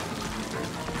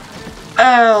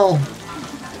 Ow!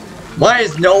 Why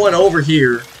is no one over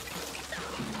here?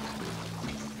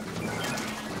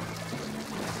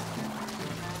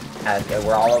 Okay,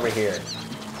 we're all over here.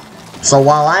 So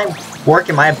while I'm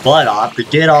working my butt off to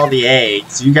get all the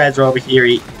eggs, you guys are over here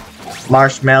eating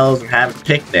marshmallows and having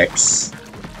picnics.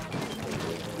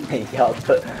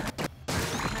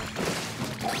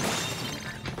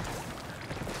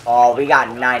 Oh, we got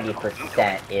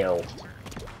 90%. Ew.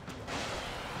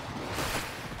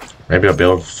 Maybe I'll be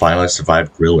able to finally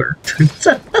survive Griller.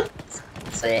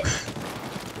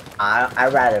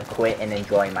 I'd rather quit and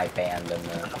enjoy my band than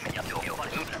this.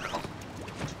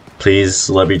 Please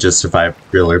let me just survive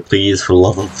Griller, please, for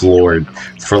love of Lord.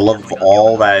 For love of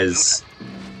all that is,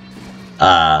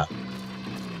 I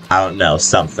don't know,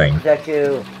 something. That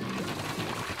you...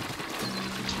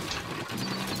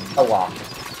 A walk.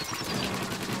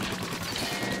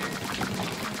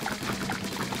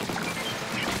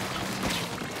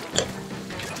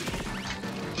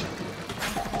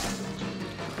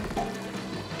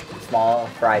 small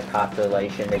fry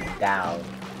population is down?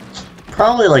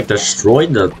 Probably like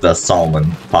destroyed the salmon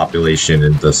population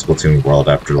in the Splatoon world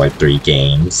after like 3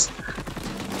 games.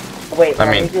 Wait, let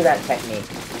me do that technique.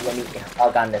 Let me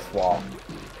hug on this wall.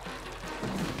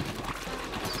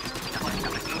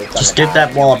 Just give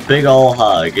that wall a big ol'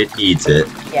 hug, it needs it.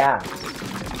 Yeah.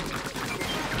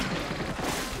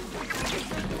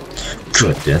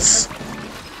 Goodness.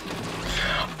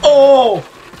 Oh!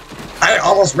 I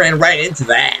almost ran right into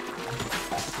that.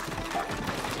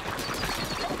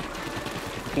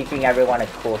 Teaching everyone a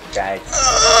cool strategy.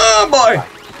 Oh boy!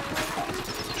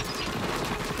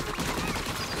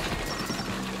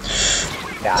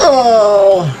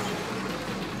 Oh!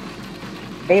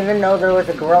 I didn't even know there was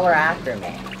a gorilla after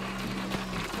me.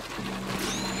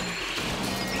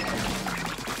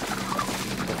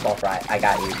 Small fry, I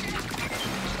got you.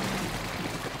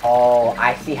 Oh,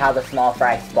 I see how the small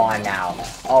fry spawn now.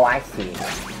 Oh, I see.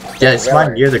 Yeah, they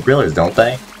spawn near the grillers, don't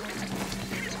they?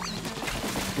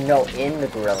 No, in the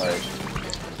grillers.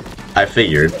 I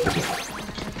figured.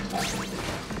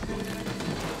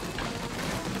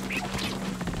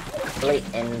 Right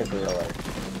in the grillers.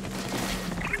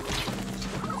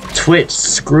 Twitch,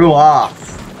 screw off.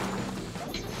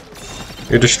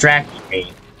 You're distracting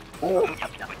me.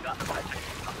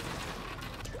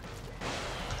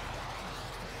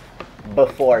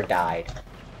 Before died.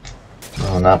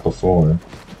 Oh, not before.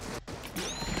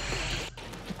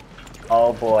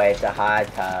 Oh boy, it's a high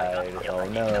tide. Oh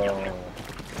no.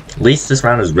 At least this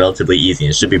round is relatively easy.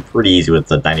 It should be pretty easy with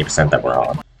the 90% that we're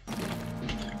on.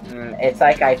 It's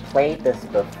like I played this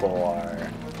before.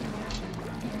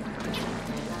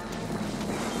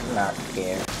 I'm not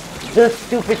scared.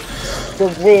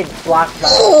 The lid blocked my—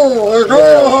 Oh my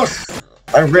gosh!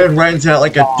 I ran right into that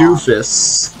like a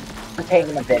doofus. I'm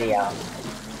taking a video.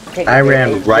 I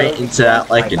ran right into that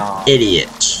like an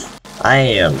idiot. I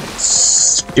am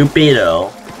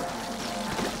stupido.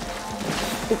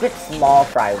 Stupid small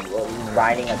fry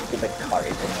riding a stupid cart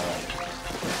is annoying.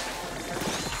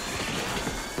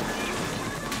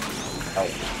 Oh.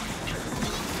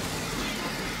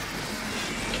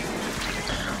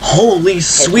 Holy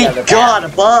sweet God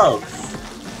above!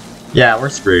 Yeah, we're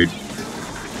screwed.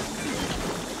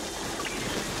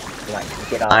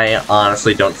 I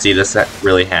honestly don't see this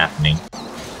really happening.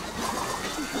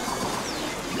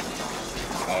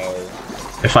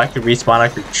 If I could respawn, I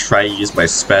could try to use my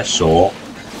special.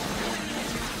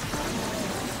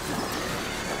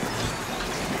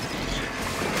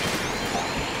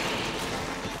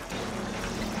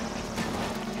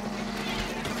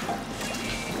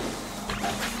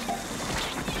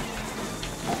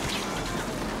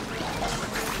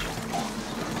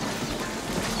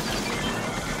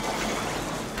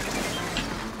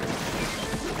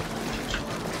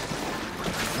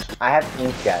 I have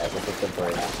inkjet, which is a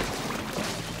bird.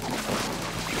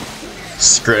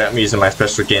 Screw it, I'm using my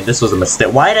special again. This was a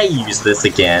mistake. Why did I use this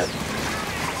again?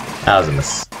 That was a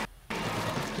mistake.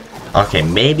 Okay,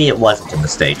 maybe it wasn't a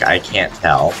mistake. I can't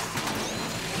tell.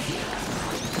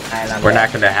 We're not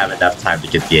going to have enough time to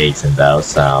get the eggs in, though,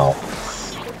 so...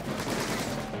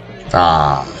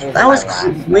 that was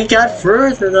cool. We got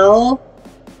further, though.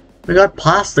 We got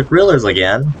past the grillers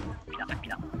again.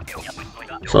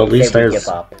 So at least there's...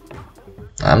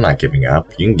 I'm not giving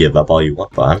up. You can give up all you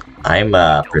want, but I'm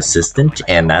persistent,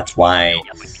 and that's why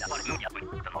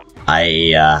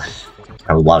I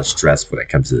have a lot of stress when it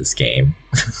comes to this game.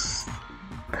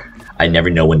 I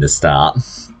never know when to stop.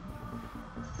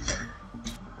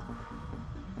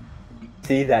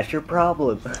 See, that's your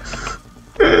problem.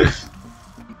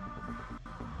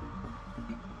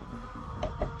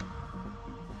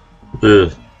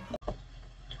 Ugh.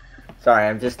 Sorry,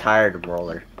 I'm just tired of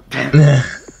roller.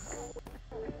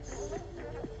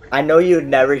 I know you'd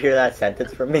never hear that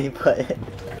sentence from me, but...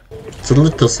 It's a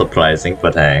little surprising,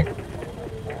 but hey.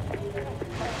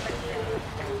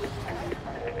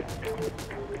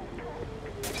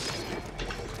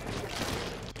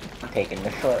 I'm taking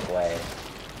the short way.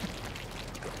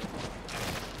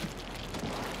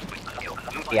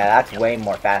 Yeah, that's way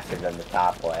more faster than the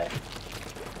top way.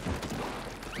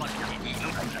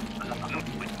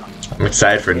 I'm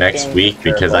excited for next week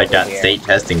because I got state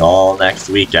testing all next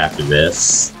week after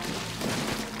this.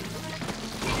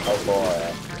 Oh boy.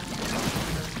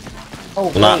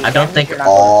 Oh, well, I don't think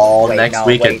all next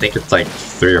week. I think it's like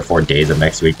 3 or 4 days of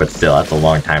next week, but still, that's a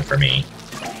long time for me.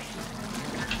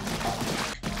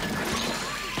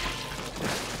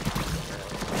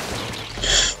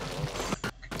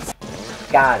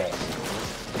 Got it.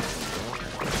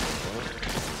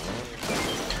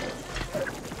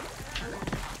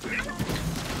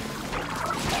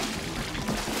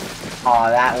 Oh,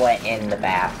 that went in the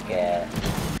basket.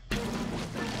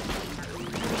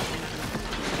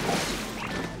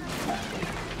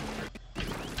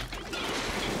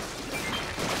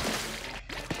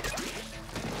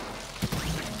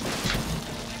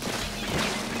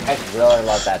 I really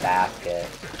love that basket.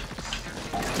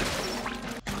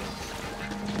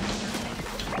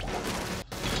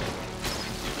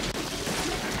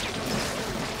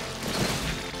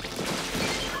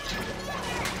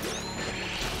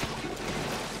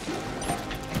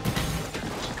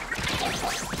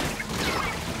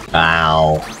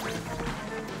 Ow.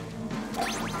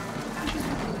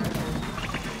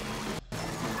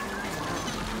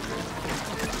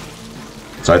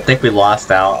 So I think we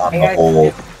lost out on the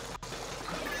whole...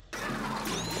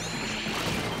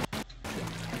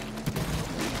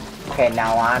 Okay,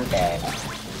 now I'm dead.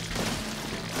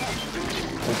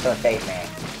 Who's gonna save me?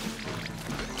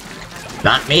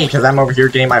 Not me, because I'm over here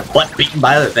getting my butt beaten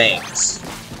by other things.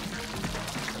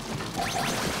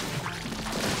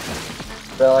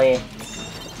 Really?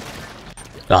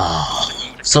 Ah,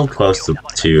 so close to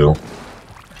 2.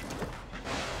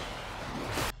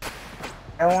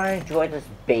 I want to enjoy this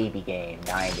baby game,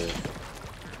 90.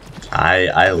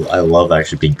 I love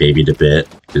actually being babied a bit,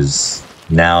 because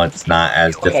now it's not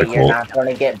as difficult. Okay, you're not going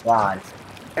to get bronze.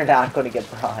 You're not going to get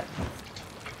bronze.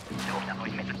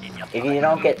 If you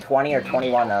don't get 20 or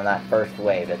 21 on that first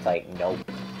wave, it's like, nope.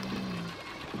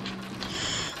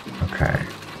 Okay.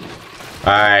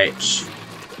 Alright.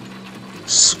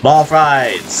 Small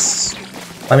fries!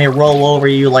 Let me roll over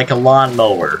you like a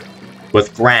lawnmower.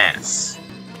 With grass.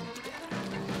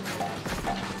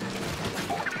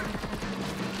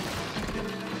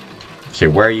 Okay,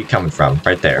 where are you coming from?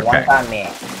 Right there, okay. One's on me.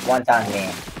 One's on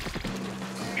me.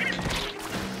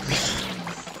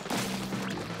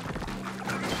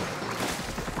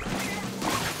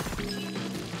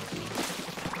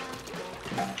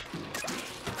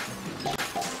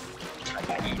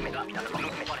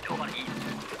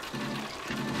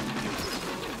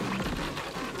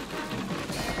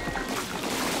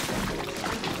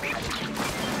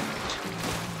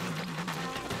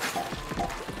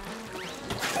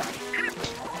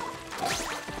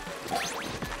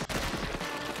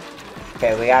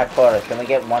 Okay, we got quotas. Can we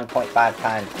get 1.5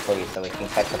 times, please, so we can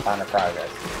catch up on the progress?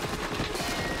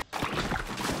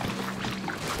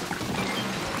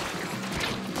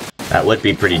 That would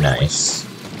be pretty nice.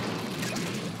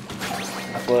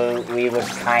 We would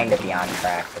kind of be on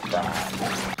track for bronze.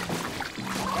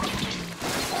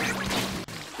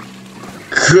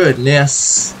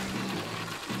 Goodness.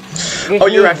 Oh,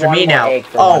 you're after me now.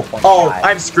 Oh,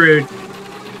 I'm screwed.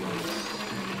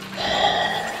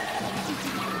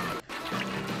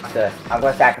 I'm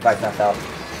gonna sacrifice myself.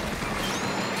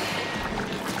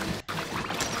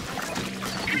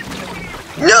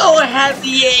 No, I have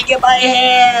the egg in my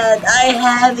hand! I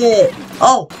have it!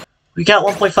 Oh, we got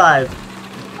 1.5.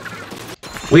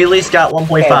 We at least got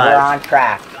 1.5. Okay, we're on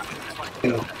track.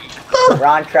 We're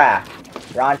on track.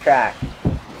 We're on track.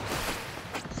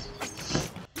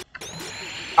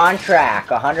 On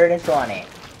track, 120.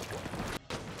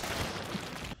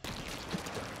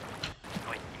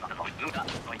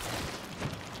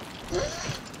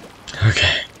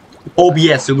 Okay.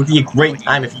 OBS, it would be a great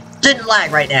time if you didn't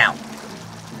lag right now.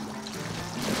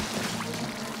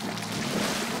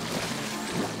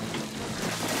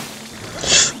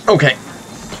 Okay.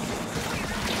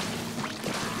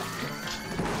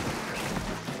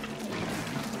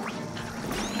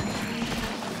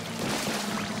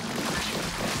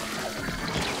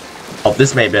 Oh,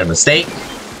 this may have been a mistake.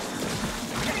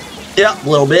 Yeah, a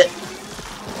little bit.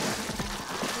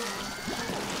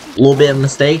 A little bit of a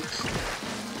mistake.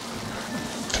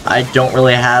 I don't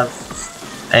really have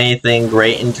anything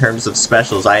great in terms of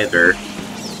specials either. I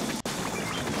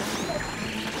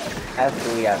have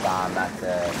Booyah Bomb, that's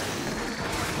it.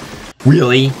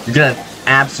 Really? You're gonna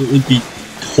absolutely be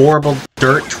horrible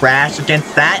dirt trash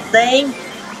against that thing?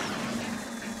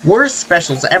 Worst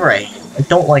specials ever. I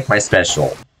don't like my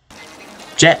special.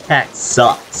 Jetpack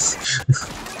sucks.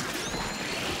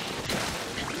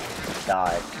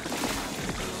 God.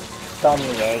 So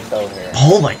many eggs over here.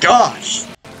 Oh my gosh!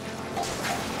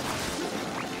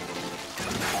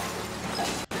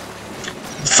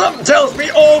 Something tells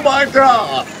me, oh my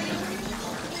god!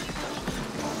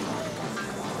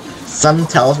 Something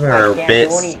tells me we're a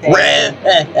bit spread.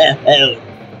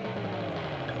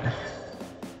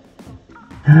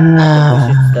 We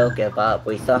should still give up.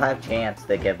 We still have chance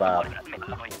to give up.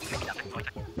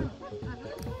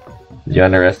 You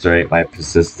underestimate my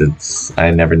persistence.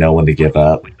 I never know when to give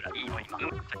up.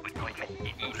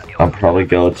 I'll probably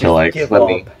go to like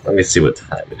let me see what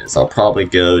time it is. I'll probably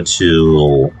go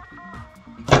to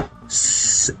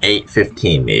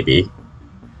 8:15 maybe.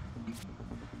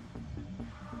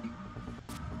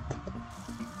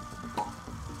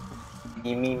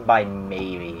 You mean by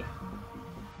maybe?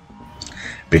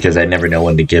 Because I never know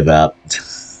when to give up.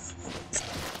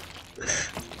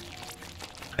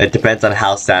 It depends on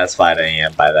how satisfied I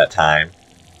am by that time.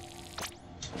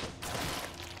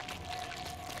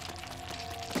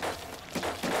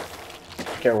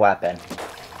 Your weapon.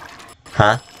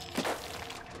 Huh?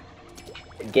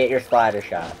 Get your splatter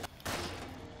shot.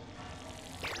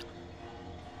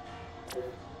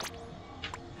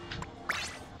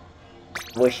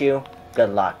 Wish you good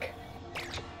luck.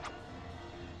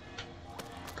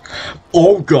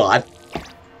 Oh god!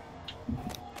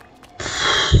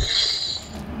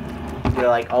 You're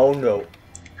like, oh no.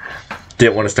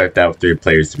 Didn't want to start that with 3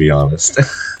 players, to be honest. I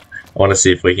want to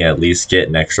see if we can at least get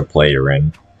an extra player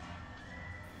in.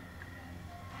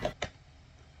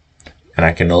 And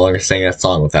I can no longer sing that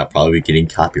song without probably getting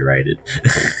copyrighted.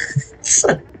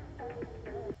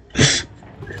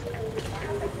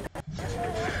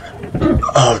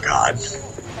 Oh god.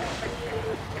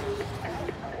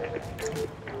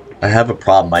 I have a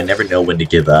problem. I never know when to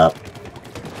give up.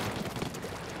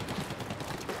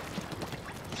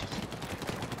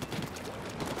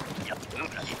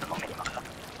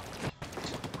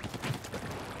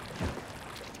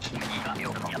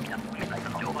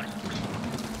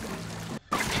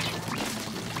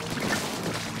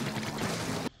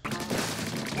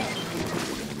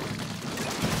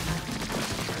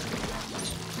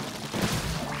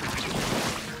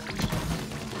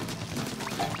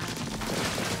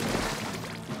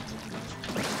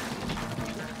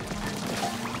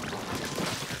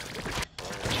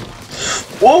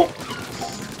 Whoa!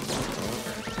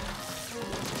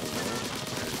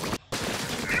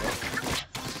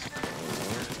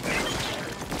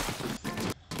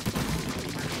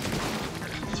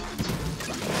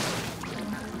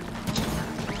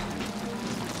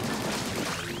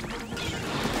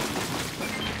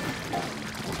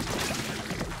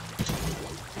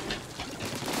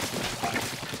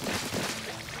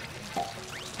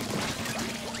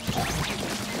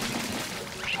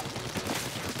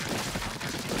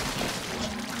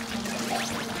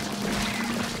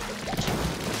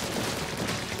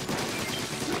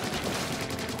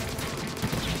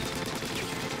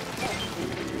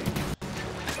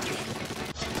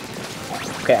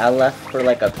 Okay, I left for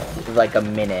like a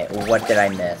minute. What did I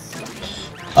miss?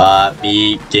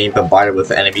 Me getting bombarded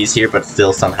with enemies here, but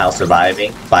still somehow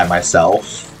surviving by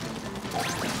myself.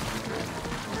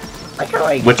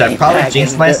 Which I probably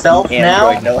jinxed myself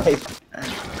now.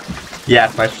 Yeah,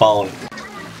 it's my phone.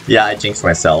 Yeah, I jinxed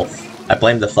myself. I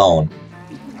blame the phone.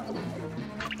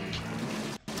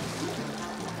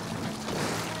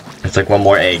 It's like 1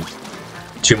 more egg.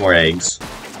 2 more eggs.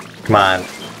 Come on.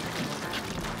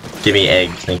 Give me egg,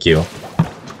 thank you.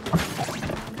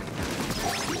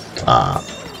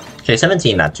 Okay,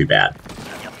 17, not too bad.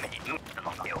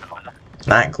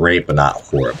 Not great, but not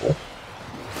horrible.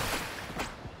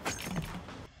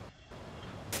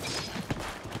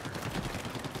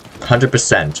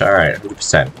 %. Alright,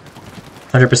 100%.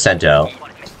 100%,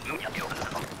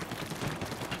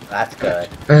 That's good.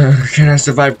 Can I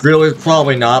survive Griddle?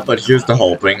 Probably not, but here's the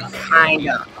hoping.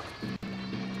 Kinda.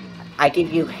 I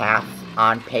give you half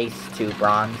on pace to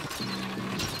bronze.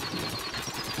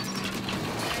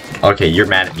 Okay, you're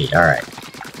mad at me, alright.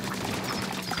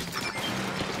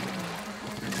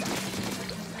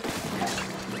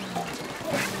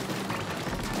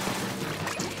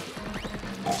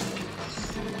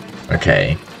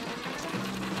 Okay.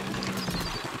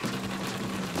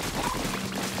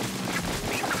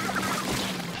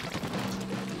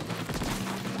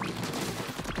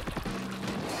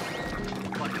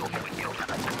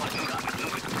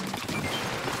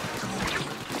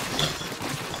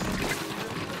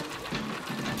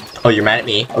 Oh, you're mad at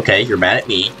me? Okay, you're mad at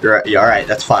me. You're alright,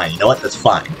 that's fine. You know what? That's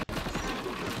fine.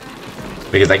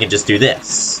 Because I can just do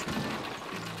this.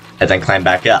 And then climb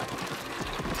back up.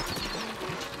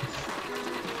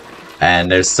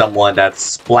 And there's someone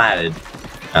that's splatted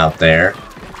out there.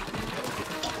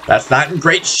 That's not in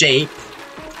great shape.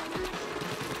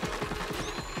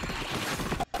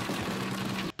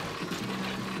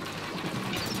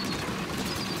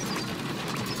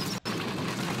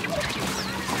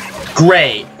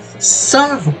 Great. Son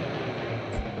of a...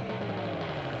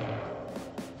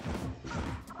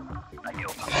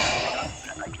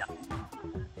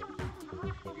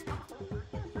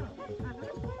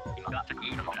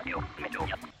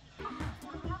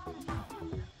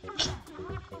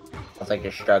 Looks like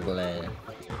you're struggling.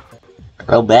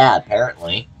 Real bad,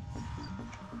 apparently.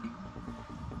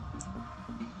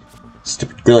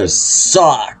 Stupid Grillers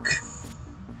suck.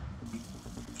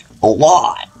 A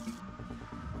lot.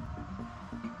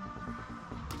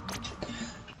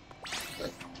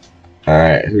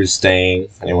 Alright, who's staying?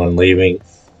 Anyone leaving?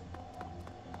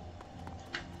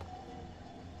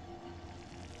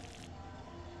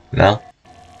 No?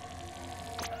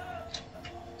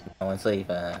 No one's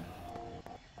leaving.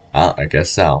 Oh, I guess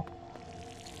so.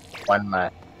 One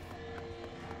left.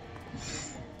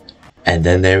 And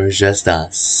then there was just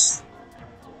us.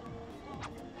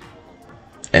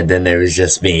 And then there was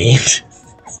just me.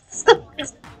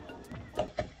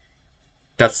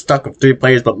 Got stuck with 3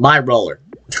 players, but my roller.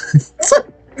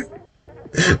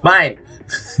 Mine.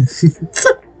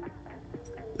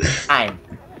 Mine.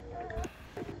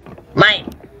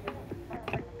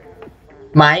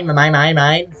 Mine.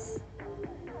 Mine.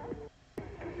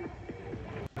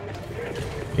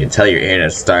 You can tell your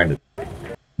internet's starting to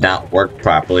not work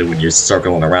properly when you're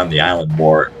circling around the island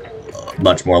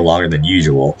much more longer than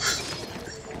usual.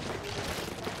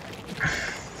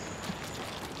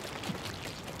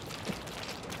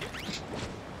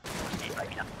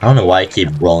 I don't know why I keep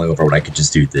rolling over when I could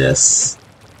just do this.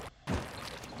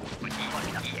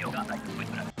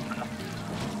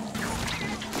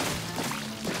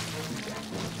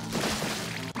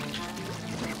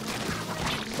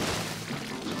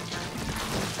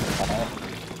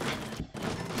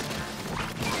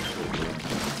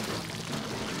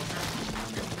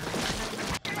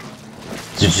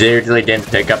 You seriously didn't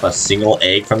pick up a single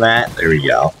egg from that? There we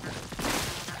go.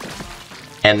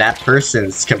 And that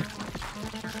person's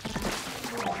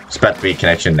it's about to be a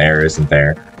connection error, isn't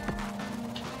there?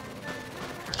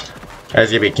 There's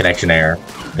gonna be a connection error,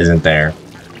 isn't there?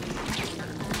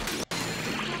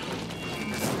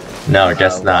 No, I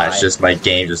guess not. It's just my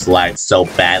game just lagged so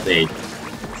badly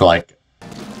for like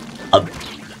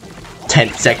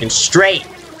 10 seconds straight.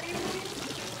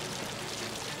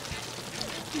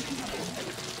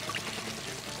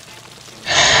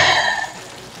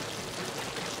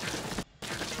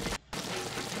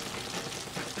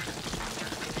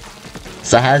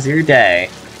 So how's your day?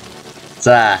 It's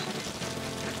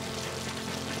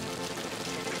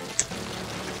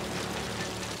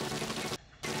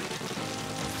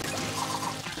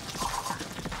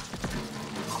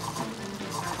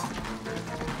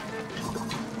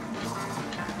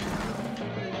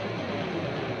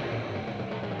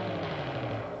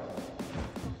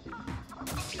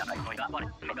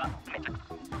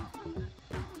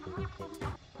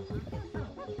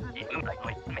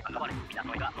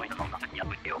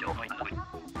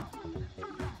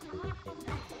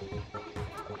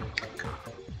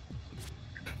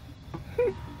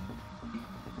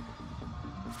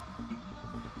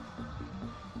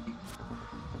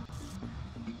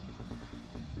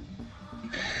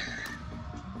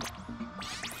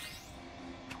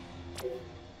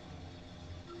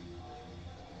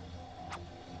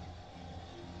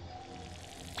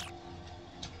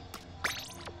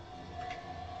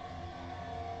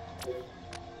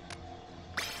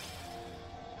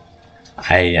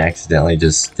I accidentally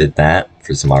just did that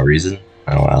for some odd reason.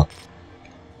 Oh well.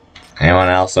 Anyone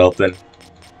else open?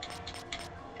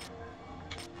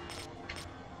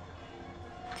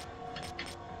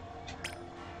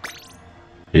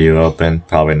 Are you open?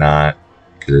 Probably not,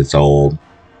 because it's old.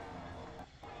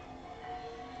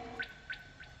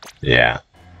 Yeah.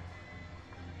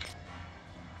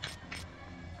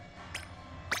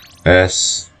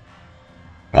 This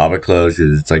probably closed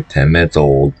because it's like 10 minutes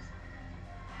old.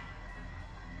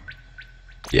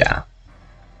 Yeah.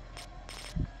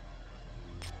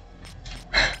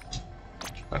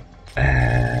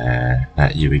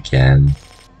 Not you again.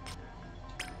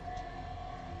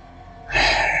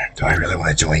 Do I really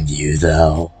want to join you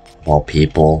though? Of all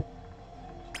people.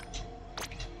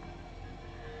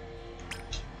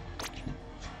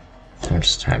 How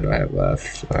much time do I have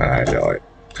left? I got like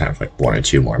kind of like 1 or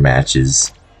 2 more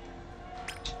matches.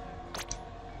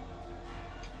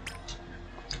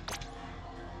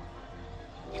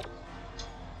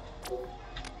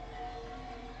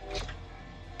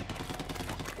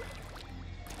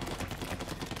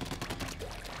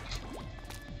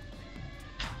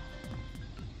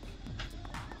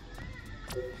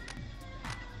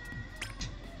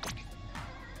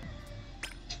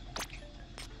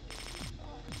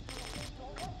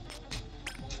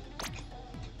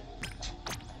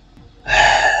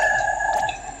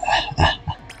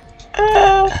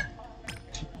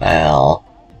 Well.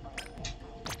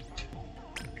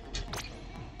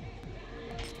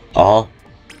 Oh.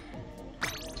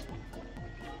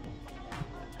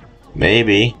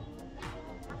 Maybe.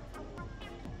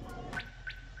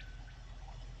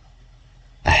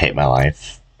 I hate my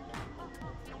life.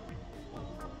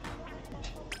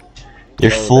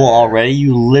 You're full already?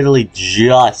 You literally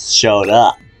just showed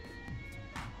up.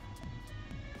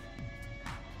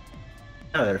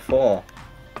 No, they're full.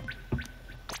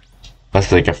 Must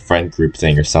be like a friend group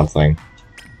thing or something.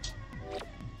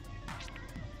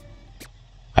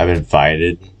 I've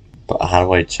invited, but how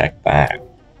do I check that?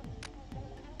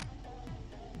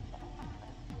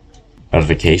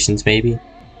 Notifications, maybe?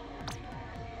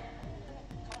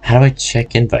 How do I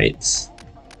check invites?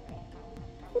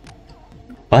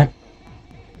 What?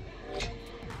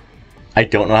 I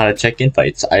don't know how to check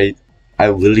invites. I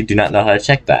literally do not know how to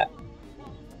check that.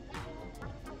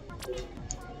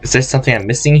 Is there something I'm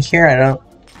missing here? I don't...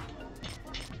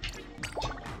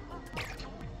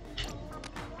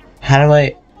 How do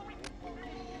I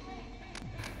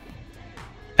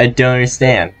don't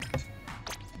understand.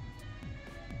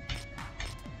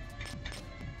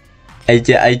 I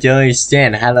don't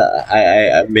understand. How do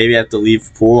I maybe I have to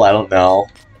leave pool? I don't know.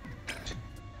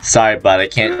 Sorry, but I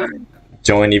can't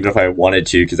join even if I wanted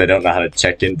to because I don't know how to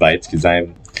check invites because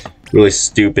I'm really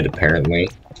stupid apparently.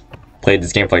 Played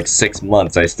this game for like 6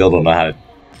 months. I still don't know how to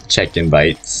check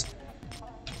invites.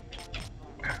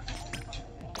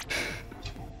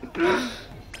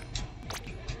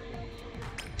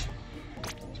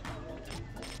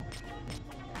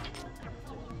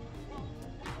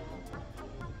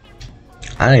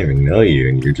 I don't even know you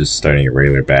and you're just starting a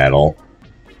regular battle.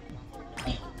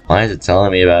 Why is it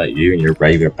telling me about you and your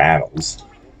regular battles?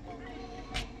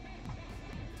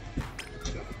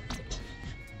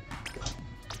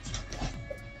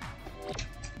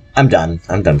 I'm done.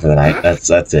 I'm done for the night.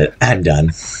 That's it. I'm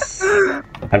done.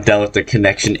 I'm done with the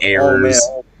connection errors.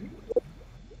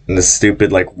 And the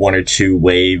stupid like 1 or 2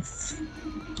 wave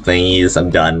thingies. I'm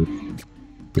done.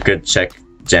 We could check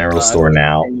general store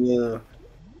now.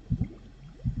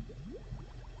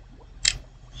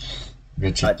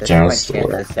 This is my chance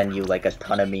to send you like a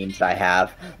ton of memes I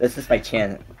have. This is my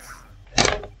chance.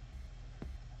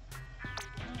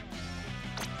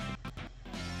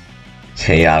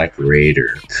 Chaotic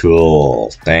Raider. Cool.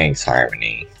 Thanks,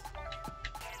 Harmony.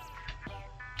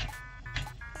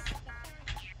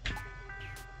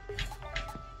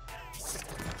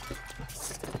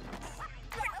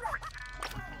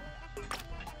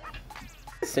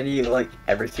 Send you like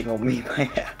every single meme I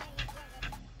have.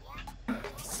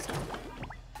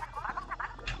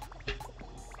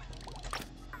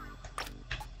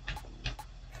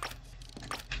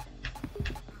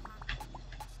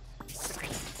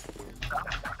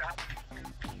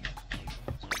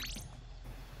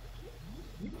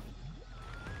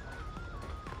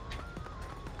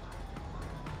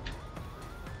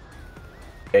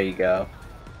 There you go.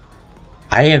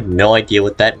 I have no idea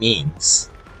what that means.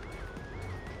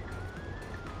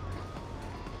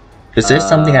 Is there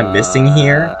something I'm missing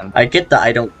here? I get the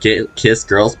I don't get kiss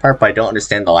girls part, but I don't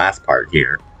understand the last part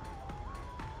here.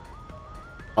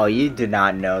 Oh, you do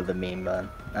not know the meme, man.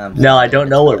 No, I don't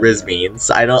know what Riz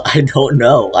means. I don't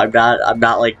know. I'm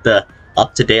not like the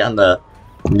up to date on the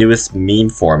newest meme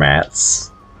formats.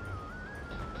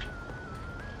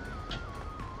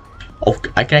 Oh,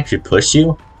 I can actually push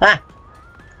you? Ah!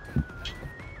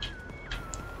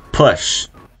 Push.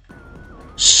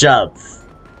 Shove.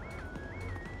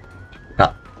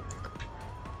 Ah.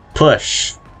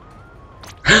 Push.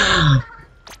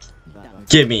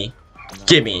 Give me.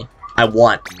 Give me. I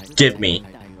want. Give me.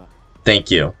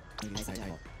 Thank you.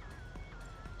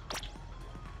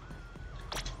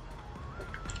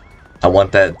 I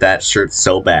want that shirt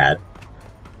so bad.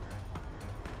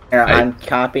 Here, I'm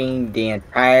copying the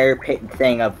entire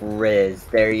thing of Riz.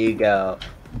 There you go.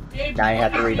 Now you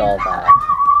have to read all that.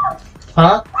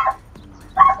 Huh?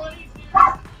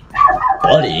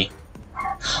 Buddy?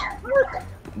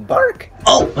 Bark!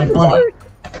 Oh, my buddy!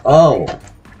 Oh.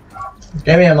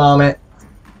 Give me a moment.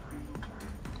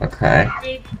 Okay.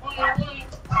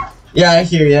 Yeah, I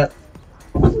hear ya.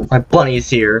 My bunny's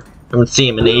here. I haven't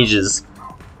seen him in ages.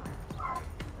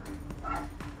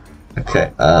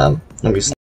 Okay, let me